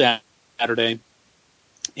happens this Saturday,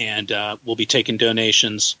 and we'll be taking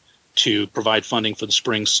donations to provide funding for the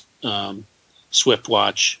Spring Swift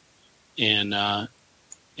Watch, and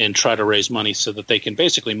and try to raise money so that they can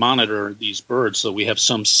basically monitor these birds, so we have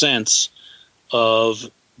some sense of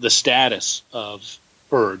the status of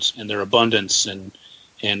birds and their abundance, and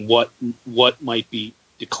what might be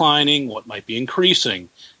declining, what might be increasing.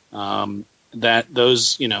 That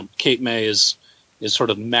those, Cape May is sort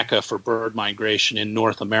of mecca for bird migration in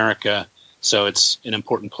North America, so it's an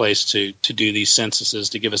important place to do these censuses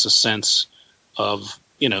to give us a sense of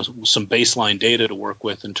some baseline data to work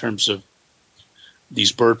with in terms of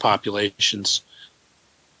these bird populations.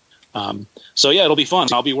 So yeah, it'll be fun.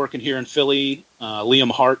 I'll be working here in Philly.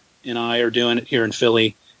 Liam Hart and I are doing it here in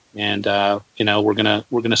Philly, and we're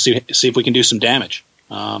gonna see if we can do some damage.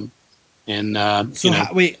 So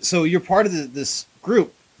you're part of this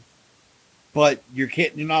group, but you're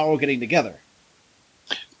not all getting together.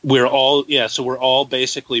 We're all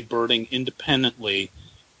basically birding independently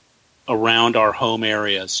around our home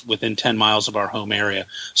areas, within 10 miles of our home area.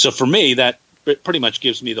 So for me, that pretty much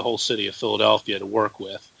gives me the whole city of Philadelphia to work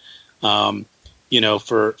with. For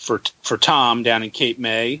Tom down in Cape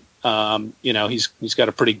May, he's got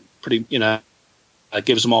a pretty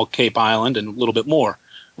gives them all Cape Island and a little bit more.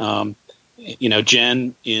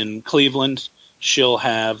 Jen in Cleveland, she'll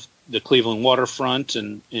have the Cleveland waterfront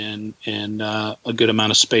and a good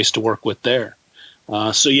amount of space to work with there.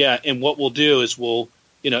 And what we'll do is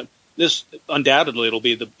this undoubtedly it'll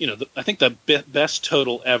be I think the best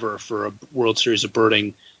total ever for a World Series of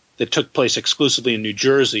birding that took place exclusively in New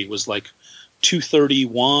Jersey was like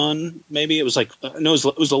 231, maybe. It was like it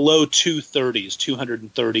was a low 230s,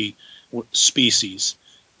 230 species.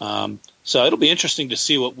 So it'll be interesting to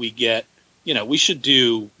see what we get. We should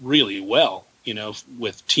do really well,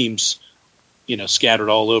 with teams, scattered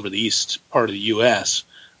all over the east part of the U.S.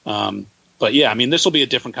 But yeah, I mean, this will be a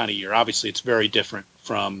different kind of year. Obviously, it's very different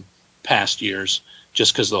from past years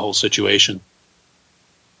just because of the whole situation.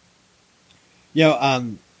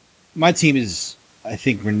 My team I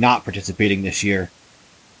think we're not participating this year.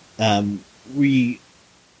 We're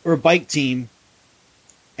a bike team,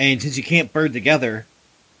 and since you can't bird together,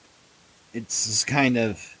 it's kind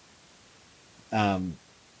of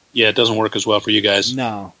it doesn't work as well for you guys.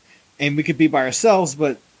 No, and we could be by ourselves,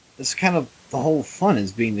 but it's kind of the whole fun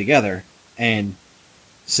is being together, and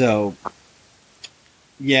so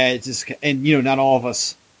it's just, and not all of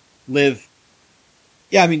us live.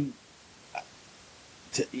 Yeah, I mean,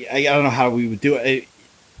 I don't know how we would do it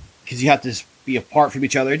because you have to be apart from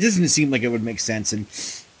each other. It doesn't seem like it would make sense, and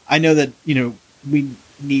I know that we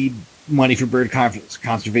need money for bird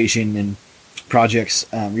conservation and projects,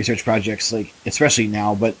 research projects, like especially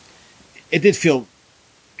now. But it did feel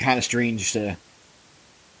kind of strange to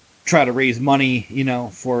try to raise money,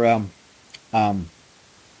 for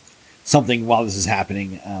something while this is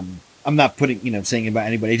happening. I'm not saying about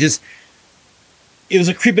anybody. It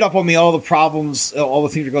was creeping up on me, all the problems, all the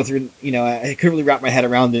things to go through. I couldn't really wrap my head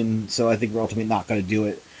around it, and so I think we're ultimately not going to do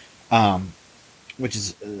it, which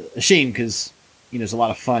is a shame because it's a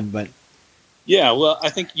lot of fun. But yeah, well, I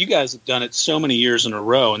think you guys have done it so many years in a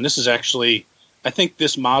row, and this is actually, I think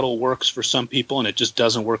this model works for some people, and it just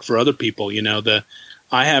doesn't work for other people.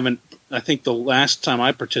 I think the last time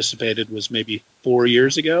I participated was maybe 4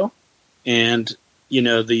 years ago, and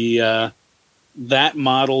that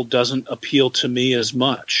model doesn't appeal to me as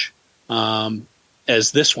much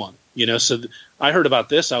as this one. So I heard about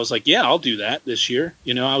this. I was like, yeah, I'll do that this year.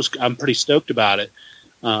 I'm pretty stoked about it.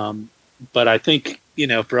 But I think,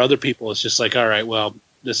 for other people, it's just like, all right, well,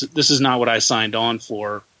 this is not what I signed on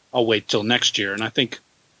for. I'll wait till next year. And I think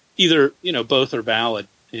either, both are valid.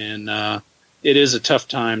 And it is a tough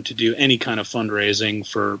time to do any kind of fundraising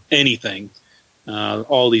for anything.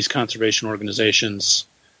 All these conservation organizations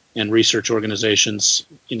and research organizations,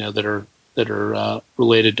 that are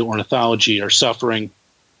related to ornithology are suffering.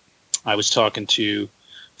 I was talking to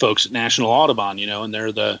folks at National Audubon, and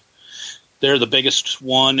they're the biggest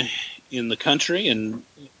one in the country and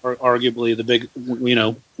are arguably the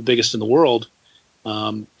biggest in the world.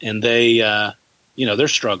 And they, they're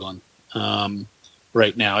struggling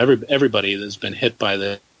right now. Everybody that's been hit by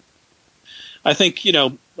the. I think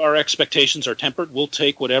our expectations are tempered. We'll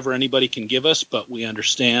take whatever anybody can give us, but we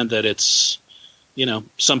understand that it's,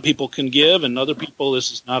 some people can give, and other people,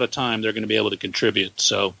 this is not a time they're going to be able to contribute.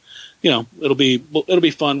 So, it'll be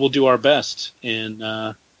fun. We'll do our best,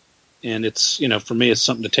 and it's, for me, it's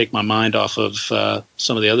something to take my mind off of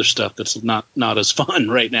some of the other stuff that's not as fun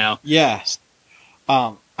right now. Yeah,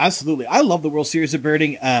 absolutely. I love the World Series of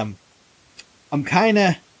birding. I'm kind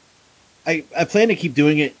of. I plan to keep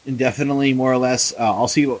doing it indefinitely, more or less. I'll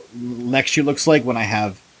see what next year looks like when I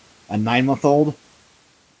have a 9-month-old.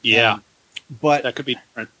 Yeah. But that could be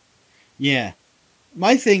different. Yeah.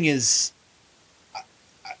 My thing is,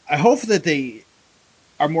 I hope that they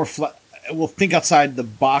are more will think outside the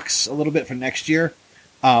box a little bit for next year,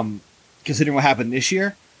 considering what happened this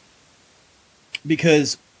year.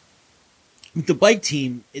 Because with the bike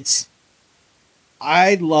team,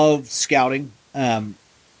 I love scouting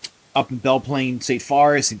up in Belle Plaine State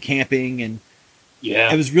Forest and camping, and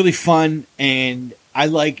it was really fun. And I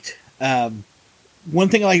liked one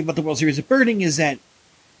thing I like about the World Series of Birding is that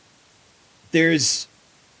there's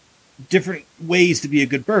different ways to be a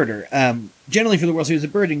good birder. Generally, for the World Series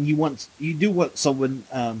of Birding, you do want someone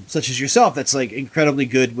such as yourself that's like incredibly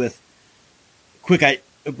good with quick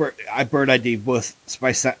bird ID, both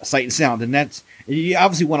by sight and sound, and you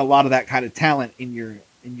obviously want a lot of that kind of talent in your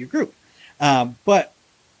group. But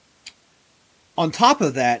on top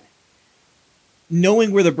of that,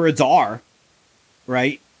 knowing where the birds are,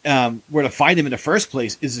 right, where to find them in the first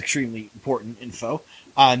place is extremely important info.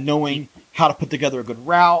 Knowing how to put together a good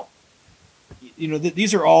route,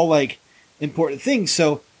 these are all like important things.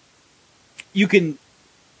 So you can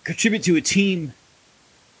contribute to a team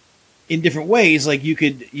in different ways. Like you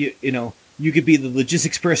could be the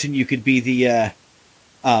logistics person. You could be the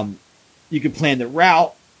you could plan the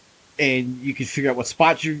route, and you could figure out what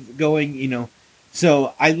spots you're going.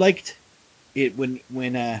 So I liked it when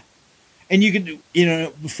and you could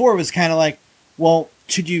before it was kind of like, well,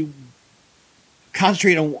 should you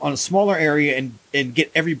concentrate on a smaller area and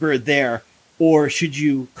get every bird there, or should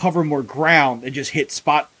you cover more ground and just hit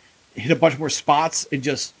a bunch more spots and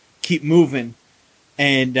just keep moving?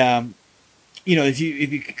 And if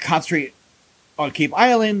you concentrate on Cape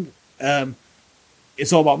Island,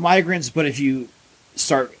 it's all about migrants. But if you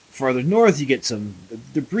start farther north, you get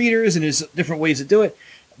the breeders, and there's different ways to do it.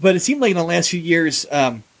 But it seemed like in the last few years,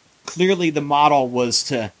 clearly the model was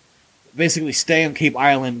to basically stay on Cape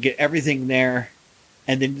Island, get everything there,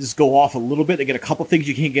 and then just go off a little bit to get a couple things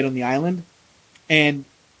you can't get on the island. And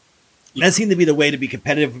that seemed to be the way to be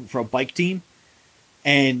competitive for a bike team.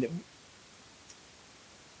 And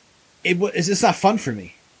it's just not fun for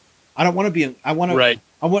me. I don't want to be. I want to. Right.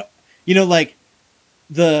 I want. Like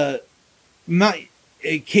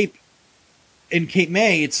Cape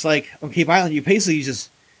May. It's like on Cape Island. You basically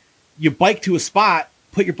you bike to a spot,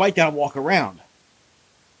 put your bike down, and walk around.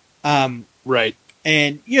 Right.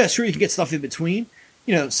 And yeah, sure, you can get stuff in between.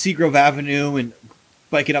 Seagrove Avenue and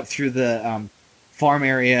biking up through the farm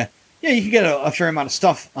area. Yeah, you can get a fair amount of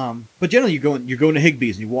stuff. But generally, you're going to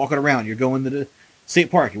Higbee's and you're walking around. You're going to the state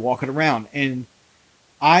park. You're walking around, and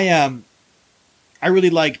I really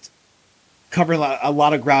liked covering a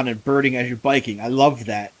lot of ground and birding as you're biking. I loved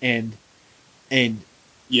that, and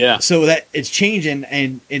yeah. So that it's changing,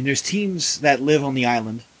 and there's teams that live on the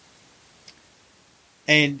island,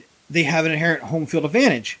 and they have an inherent home field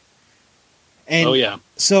advantage. And oh yeah.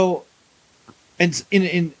 So, and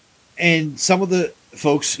some of the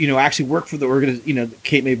folks, actually work for the the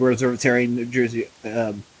Cape May Bird Observatory in New Jersey,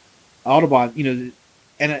 Audubon,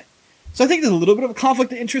 and so I think there's a little bit of a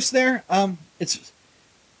conflict of interest there.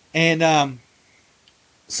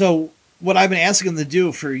 So what I've been asking them to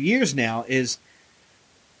do for years now is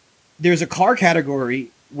there's a car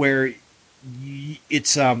category where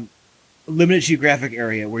it's limited geographic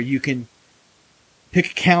area where you can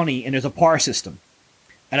pick a county and there's a PAR system.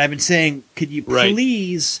 And I've been saying, could you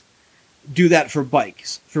please do that for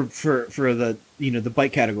bikes, for the the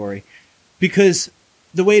bike category? Because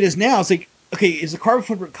the way it is now, it's like, okay, it's a carbon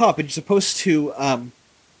footprint cup, and you're supposed to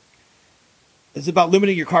it's about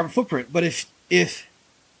limiting your carbon footprint. But if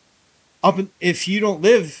you don't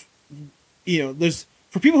live, there's,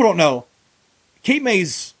 for people who don't know, Cape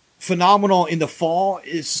May's phenomenal in the fall.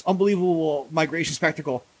 It's unbelievable migration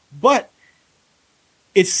spectacle, but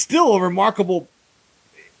it's still a remarkable.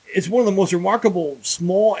 It's one of the most remarkable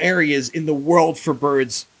small areas in the world for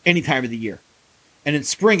birds any time of the year. And in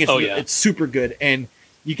spring, it's super good. And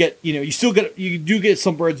you get, you do get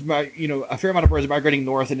some birds, a fair amount of birds migrating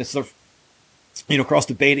north, and it's sort of, across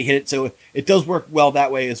the bay to hit it. So it does work well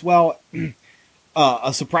that way as well.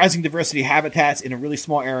 A surprising diversity of habitats in a really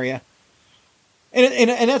small area.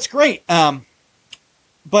 And that's great. But,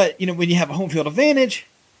 when you have a home field advantage,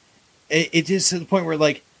 it just to the point where,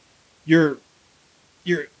 like, you're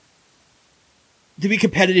to be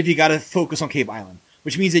competitive, you got to focus on Cape Island,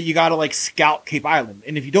 which means that you got to like scout Cape Island.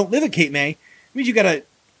 And if you don't live at Cape May, it means you got to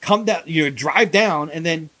come down, drive down and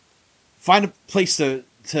then find a place to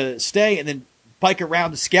stay and then bike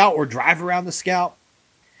around the scout or drive around the scout.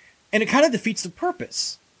 And it kind of defeats the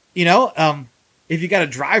purpose, if you got to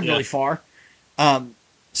drive really far.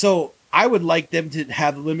 So I would like them to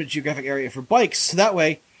have a limited geographic area for bikes. So that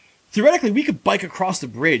way, theoretically, we could bike across the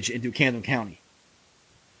bridge into Camden County.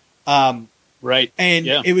 Right. And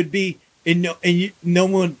it would be, no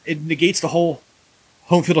one, it negates the whole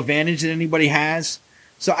home field advantage that anybody has.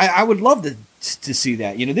 So I would love to see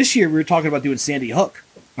that. This year we were talking about doing Sandy Hook.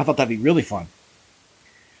 I thought that'd be really fun.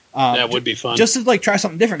 That would be fun. Just to try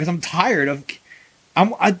something different, because I'm tired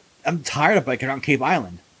of biking around Cape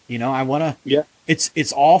Island. I want to. Yeah.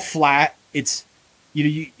 It's all flat. It's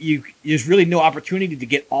you there's really no opportunity to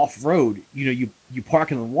get off road. You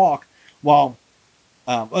park and then walk while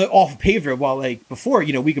off of paved road. While before,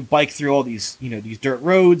 we could bike through all these these dirt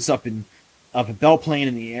roads up in Belle Plaine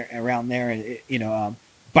and the around there, and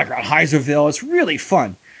bike around Heiserville. It's really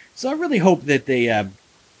fun. So I really hope that they're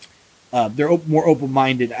more open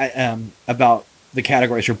minded about the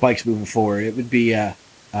categories for bikes moving forward. It would be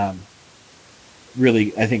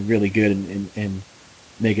really, I think, really good and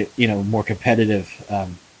make it more competitive.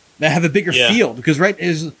 Have a bigger field, because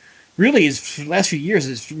the last few years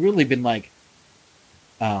it's really been I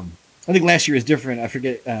think last year is different. I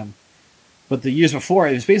forget, but the years before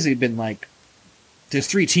it was basically been there's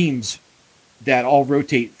 3 teams that all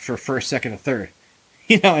rotate for first, second, and third.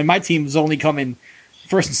 And my team's only come in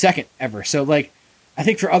first and second ever. So I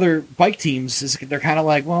think for other bike teams, they're kind of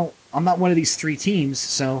well, I'm not one of these 3 teams,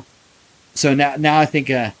 so now I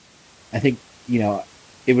think it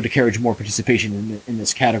would encourage more participation in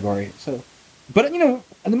this category. So, but no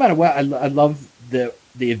matter what, I love the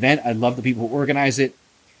event. I love the people who organize it.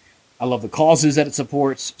 I love the causes that it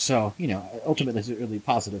supports. So ultimately, it's a really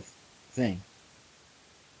positive thing.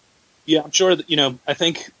 Yeah, I'm sure that I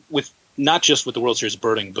think with not just with the World Series of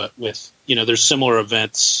Birding, but with there's similar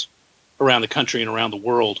events around the country and around the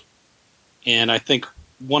world. And I think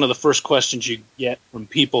one of the first questions you get from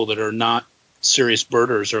people that are not serious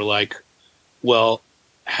birders are well,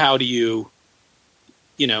 how do you,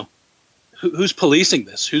 who's policing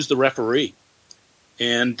this? Who's the referee?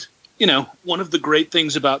 And, one of the great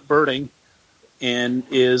things about birding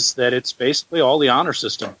is that it's basically all the honor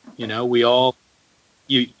system. We all,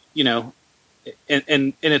 and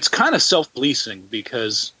it's kind of self-policing,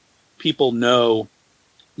 because people know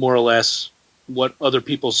more or less what other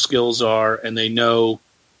people's skills are, and they know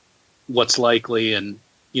what's likely. And,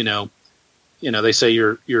 they say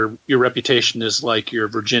your reputation is like your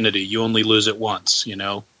virginity. You only lose it once,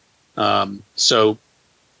 So,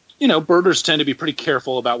 birders tend to be pretty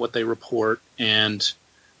careful about what they report, and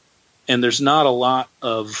there's not a lot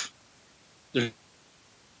of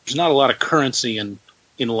currency in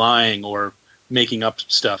lying or making up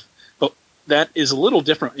stuff. But that is a little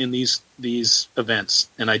different in these events.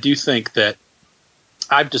 And I do think that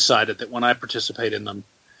I've decided that when I participate in them,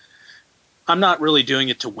 I'm not really doing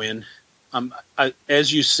it to win.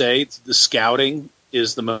 As you say, the scouting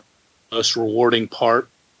is the most rewarding part.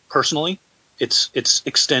 Personally, it's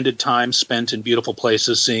extended time spent in beautiful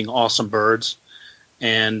places, seeing awesome birds.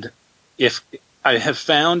 And if I have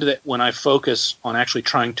found that when I focus on actually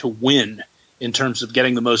trying to win in terms of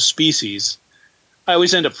getting the most species, I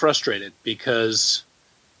always end up frustrated because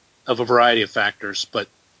of a variety of factors. But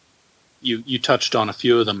you touched on a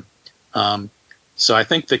few of them. So I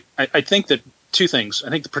think that 2 things.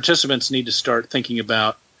 I think the participants need to start thinking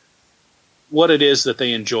about what it is that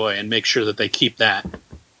they enjoy and make sure that they keep that.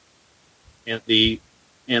 And the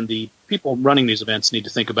people running these events need to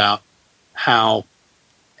think about how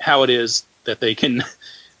it is that they can,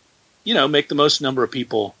 make the most number of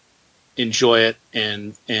people enjoy it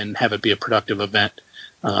and have it be a productive event.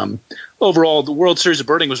 Overall, the World Series of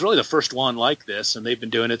Birding was really the first one like this, and they've been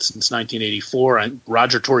doing it since 1984. And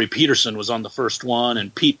Roger Tory Peterson was on the first one,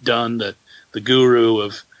 and Pete Dunn, the guru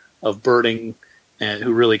of birding, and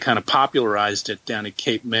who really kind of popularized it down at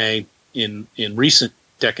Cape May in recent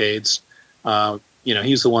decades.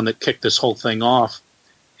 He's the one that kicked this whole thing off,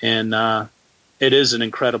 and it is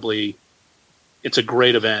it's a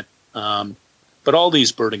great event. But all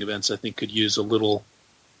these birding events, I think, could use a little,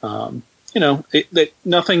 nothing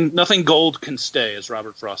gold can stay, as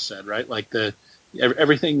Robert Frost said, right?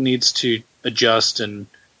 Everything needs to adjust and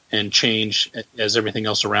change as everything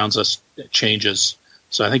else around us changes.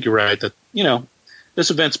 So I think you're right that, this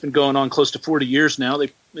event's been going on close to 40 years now.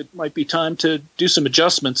 It might be time to do some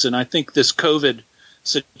adjustments. And I think this COVID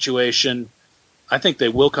situation, I think they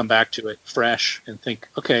will come back to it fresh and think,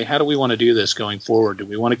 okay, how do we want to do this going forward? Do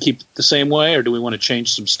we want to keep it the same way, or do we want to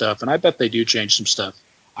change some stuff? And I bet they do change some stuff.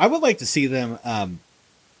 I would like to see them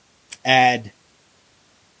add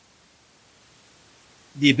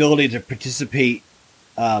the ability to participate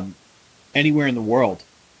anywhere in the world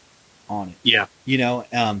on it. Yeah.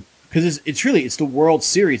 Because it's the World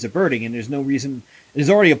Series of Birding, and there's no reason. There's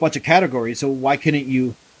already a bunch of categories, so why couldn't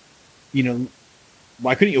you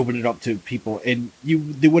open it up to people? And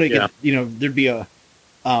they wouldn't get, there'd be a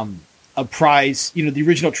a prize. You know, the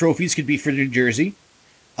original trophies could be for New Jersey,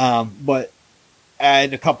 but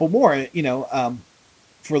add a couple more. You know,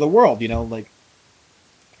 for the world. You know, like,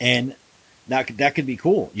 and that could be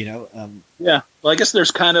cool. You know. Yeah. Well, I guess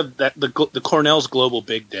there's kind of that the Cornell's Global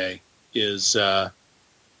Big Day is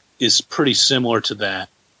pretty similar to that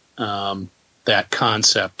that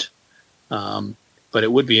concept. But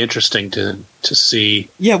it would be interesting to see.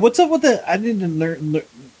 Yeah, what's up with the? I didn't learn.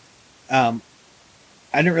 I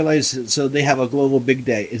didn't realize. So they have a global big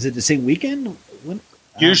day. Is it the same weekend? When,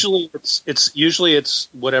 usually it's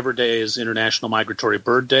whatever day is International Migratory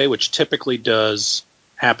Bird Day, which typically does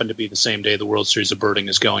happen to be the same day the World Series of Birding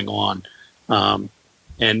is going on.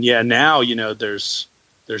 And yeah, now there's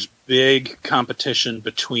big competition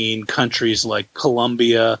between countries like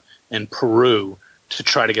Colombia and Peru to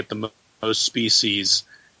try to get the most species.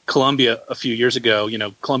 Colombia, a few years ago,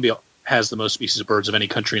 Colombia has the most species of birds of any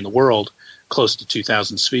country in the world, close to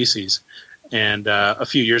 2,000 species. And a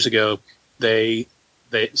few years ago,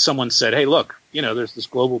 someone said, "Hey, look, there's this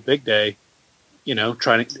global big day,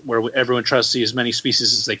 where everyone tries to see as many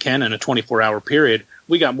species as they can in a 24-hour period.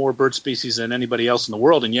 We got more bird species than anybody else in the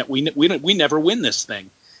world, and yet we never win this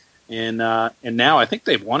thing." And now I think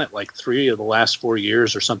they've won it like 3 of the last 4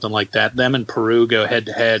 years or something like that. Them and Peru go head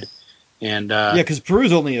to head. And yeah, because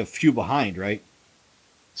Peru's only a few behind, right?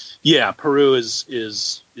 Yeah, Peru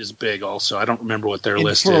is big. Also, I don't remember what their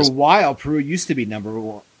list is. For a while, Peru used to be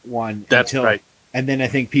number one. That's right. And then I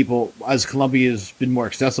think people, as Colombia has been more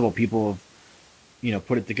accessible, people have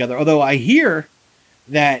put it together. Although I hear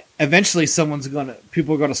that eventually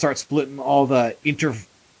people are gonna start splitting all the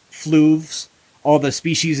interfluves, all the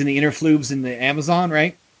species in the interfluves in the Amazon,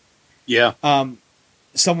 right? Yeah.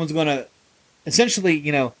 Someone's gonna essentially,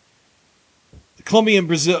 Colombia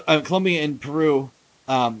and Peru,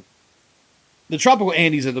 the tropical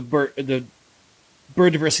Andes are the bird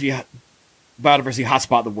biodiversity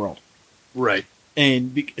hotspot of the world, right?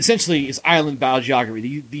 And essentially, it's island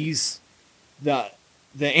biogeography. The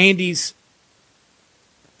Andes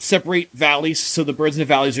separate valleys, so the birds in the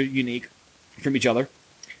valleys are unique from each other.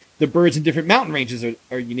 The birds in different mountain ranges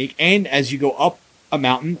are unique, and as you go up a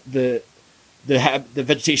mountain, the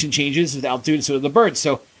vegetation changes with altitude, and so do the birds.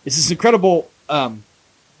 So it's this incredible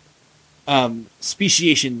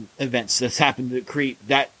speciation events that's happened to create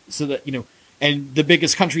that, so that and the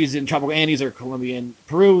biggest countries in tropical Andes are Colombia and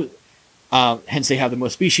Peru. Hence, they have the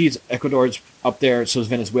most species. Ecuador's up there, so is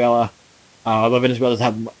Venezuela. Although Venezuela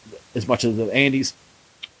doesn't have as much as the Andes.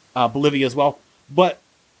 Bolivia as well. But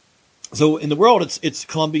so in the world, it's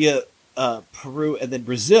Colombia, Peru, and then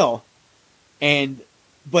Brazil.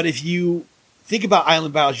 But if you think about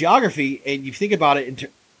island biogeography and you think about it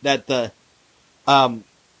that the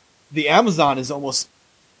Amazon is almost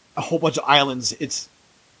a whole bunch of islands. It's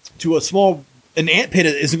to an ant pit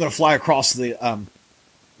isn't going to fly across the Andes.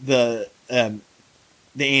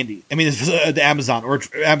 I mean, the Amazon or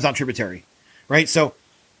Amazon tributary, right? So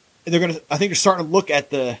I think they're starting to look at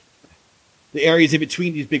the areas in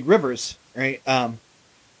between these big rivers, right?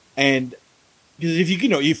 And because if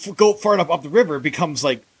you go far enough up the river, it becomes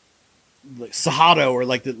like Cerrado or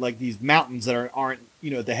like these mountains that aren't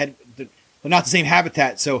the head. They're not the same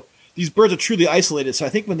habitat. So these birds are truly isolated. So I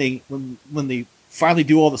think when they finally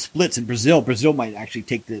do all the splits in Brazil might actually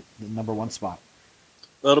take the number one spot.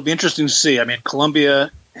 Well, it'll be interesting to see. I mean,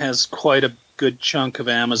 Colombia has quite a good chunk of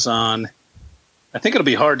Amazon. I think it'll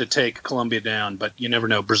be hard to take Colombia down, but you never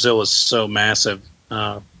know. Brazil is so massive.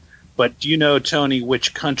 But do you know, Tony,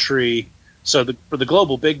 which country? So for the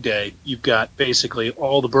Global Big Day, you've got basically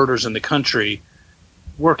all the birders in the country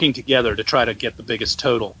working together to try to get the biggest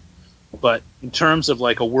total. But in terms of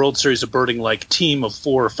like a World Series of Birding like team of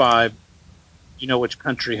 4 or 5, you know which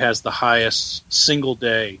country has the highest single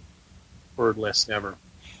day bird list ever?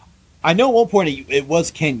 I know at one point it was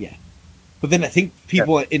Kenya, but then I think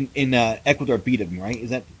people in Ecuador beat them, right? Is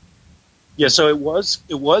that? Yeah, so it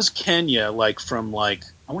was Kenya, from I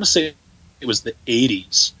want to say it was the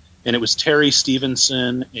 80s, and it was Terry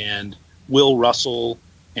Stevenson and Will Russell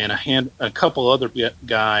and a couple other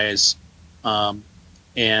guys,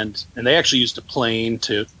 and they actually used a plane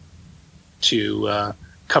to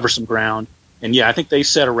cover some ground, and yeah, I think they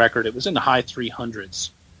set a record. It was in the high 300s,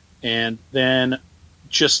 and then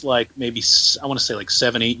just maybe I want to say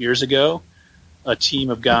 7-8 years ago, a team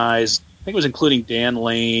of guys, I think it was including Dan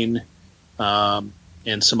Lane and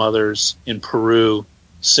some others in Peru,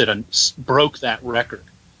 broke that record.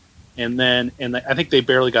 And I think they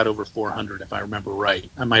barely got over 400, if I remember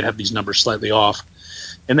right. I might have these numbers slightly off.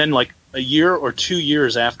 And then a year or 2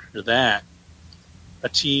 years after that, a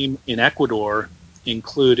team in Ecuador,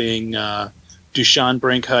 including Dusan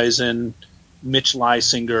Brinkhuizen Mitch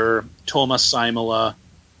Lysinger, Thomas Simula,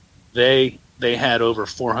 they had over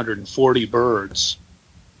 440 birds,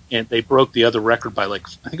 and they broke the other record by like,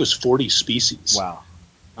 I think it was 40 species.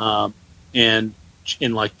 Wow. And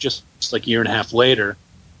in like just like a year and a half later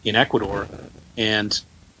in Ecuador, and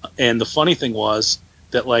the funny thing was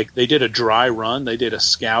that like they did a dry run, they did a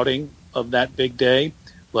scouting of that big day,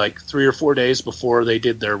 like 3 or 4 days before they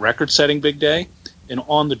did their record-setting big day. And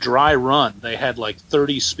on the dry run, they had like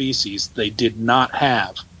 30 species they did not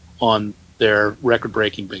have on their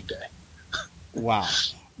record-breaking big day. Wow.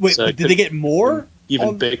 Wait, So did they get more?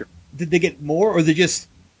 Even bigger. Did they get more, or there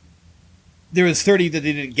was 30 that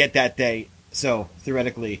they didn't get that day? So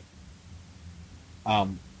theoretically,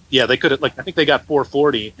 Yeah, they could have, like, I think they got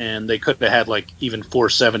 440, and they could have had like even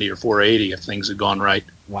 470 or 480 if things had gone right.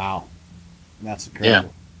 wow, that's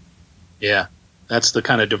incredible. Yeah, that's the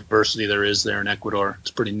kind of diversity there is there in Ecuador.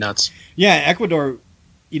 It's pretty nuts. Yeah, Ecuador,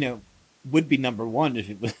 would be number one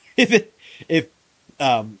if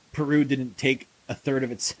Peru didn't take a third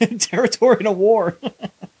of its territory in a war.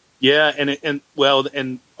 Yeah, and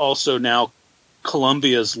also now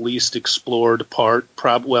Colombia's least explored part,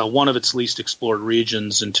 one of its least explored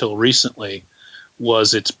regions until recently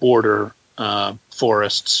was its border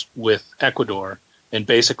forests with Ecuador. And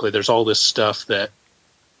basically there's all this stuff that,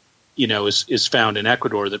 is found in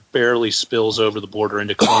Ecuador that barely spills over the border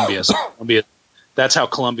into Colombia. So that's how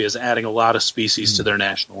Colombia is adding a lot of species to their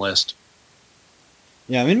national list.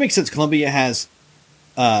 Yeah, I mean, it makes sense. Colombia has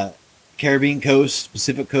Caribbean coast,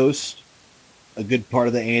 Pacific coast, a good part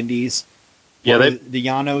of the Andes, Yeah, the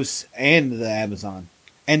Llanos, and the Amazon,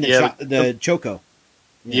 and the Choco.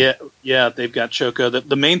 Yeah, they've got Choco.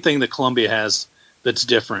 The main thing that Colombia has that's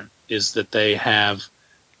different is that they have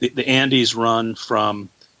the Andes run from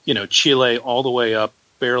Chile all the way up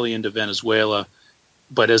barely into Venezuela,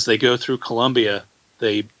 but as they go through Colombia,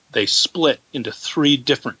 they split into 3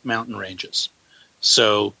 different mountain ranges.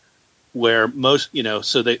 So where most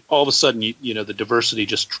so they all of a sudden the diversity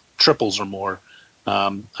just triples or more.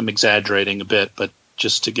 I'm exaggerating a bit, but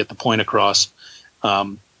just to get the point across,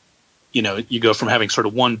 you go from having sort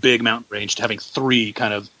of one big mountain range to having 3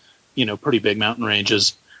 kind of, pretty big mountain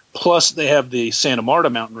ranges. Plus they have the Santa Marta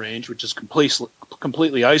mountain range, which is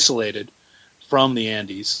completely isolated from the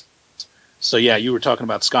Andes. So yeah, you were talking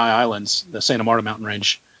about Sky Islands. The Santa Marta mountain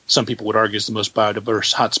range, some people would argue, is the most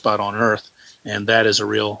biodiverse hotspot on Earth. And that is a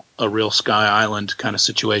real Sky Island kind of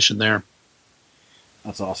situation there.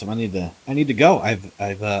 That's awesome. I need to go.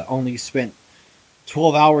 I've only spent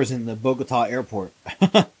 12 hours in the Bogota airport.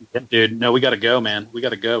 Yeah, dude, no, we got to go, man. We got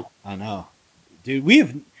to go. I know,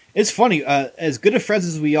 dude. It's funny. As good of friends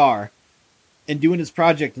as we are, and doing this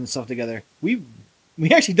project and stuff together, we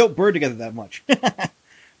actually don't bird together that much.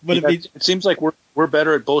 But it seems like we're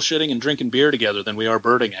better at bullshitting and drinking beer together than we are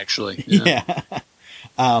birding, actually. Yeah.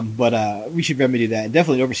 But we should remedy that. And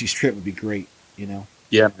definitely an overseas trip would be great. Yeah,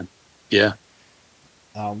 man. Yeah.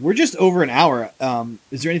 We're just over an hour.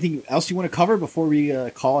 Is there anything else you want to cover before we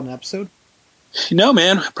call an episode? No,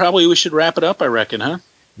 man. Probably we should wrap it up, I reckon, huh?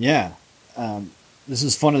 Yeah. This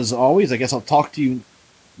is fun as always. I guess I'll talk to you.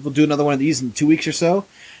 We'll do another one of these in 2 weeks or so.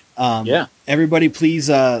 Yeah. Everybody, please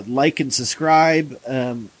like and subscribe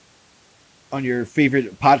on your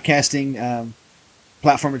favorite podcasting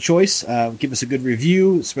platform of choice. Give us a good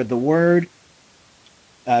review. Spread the word.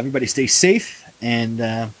 Everybody stay safe and,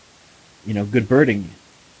 good birding.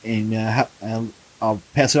 And I'll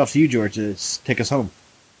pass it off to you, George, to take us home.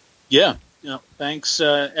 Yeah. Thanks,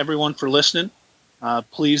 everyone, for listening.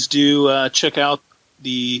 Please do check out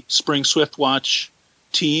the Spring Swiftwatch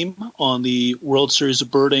team on the World Series of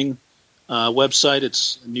Birding website.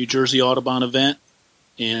 It's a New Jersey Audubon event.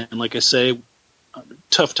 And like I say,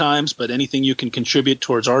 tough times, but anything you can contribute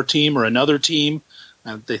towards our team or another team.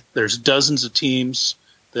 There's dozens of teams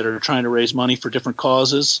that are trying to raise money for different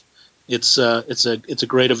causes. It's a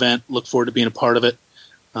great event. Look forward to being a part of it.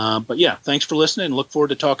 But yeah, thanks for listening, and look forward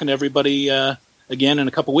to talking to everybody again in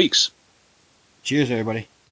a couple weeks. Cheers, everybody.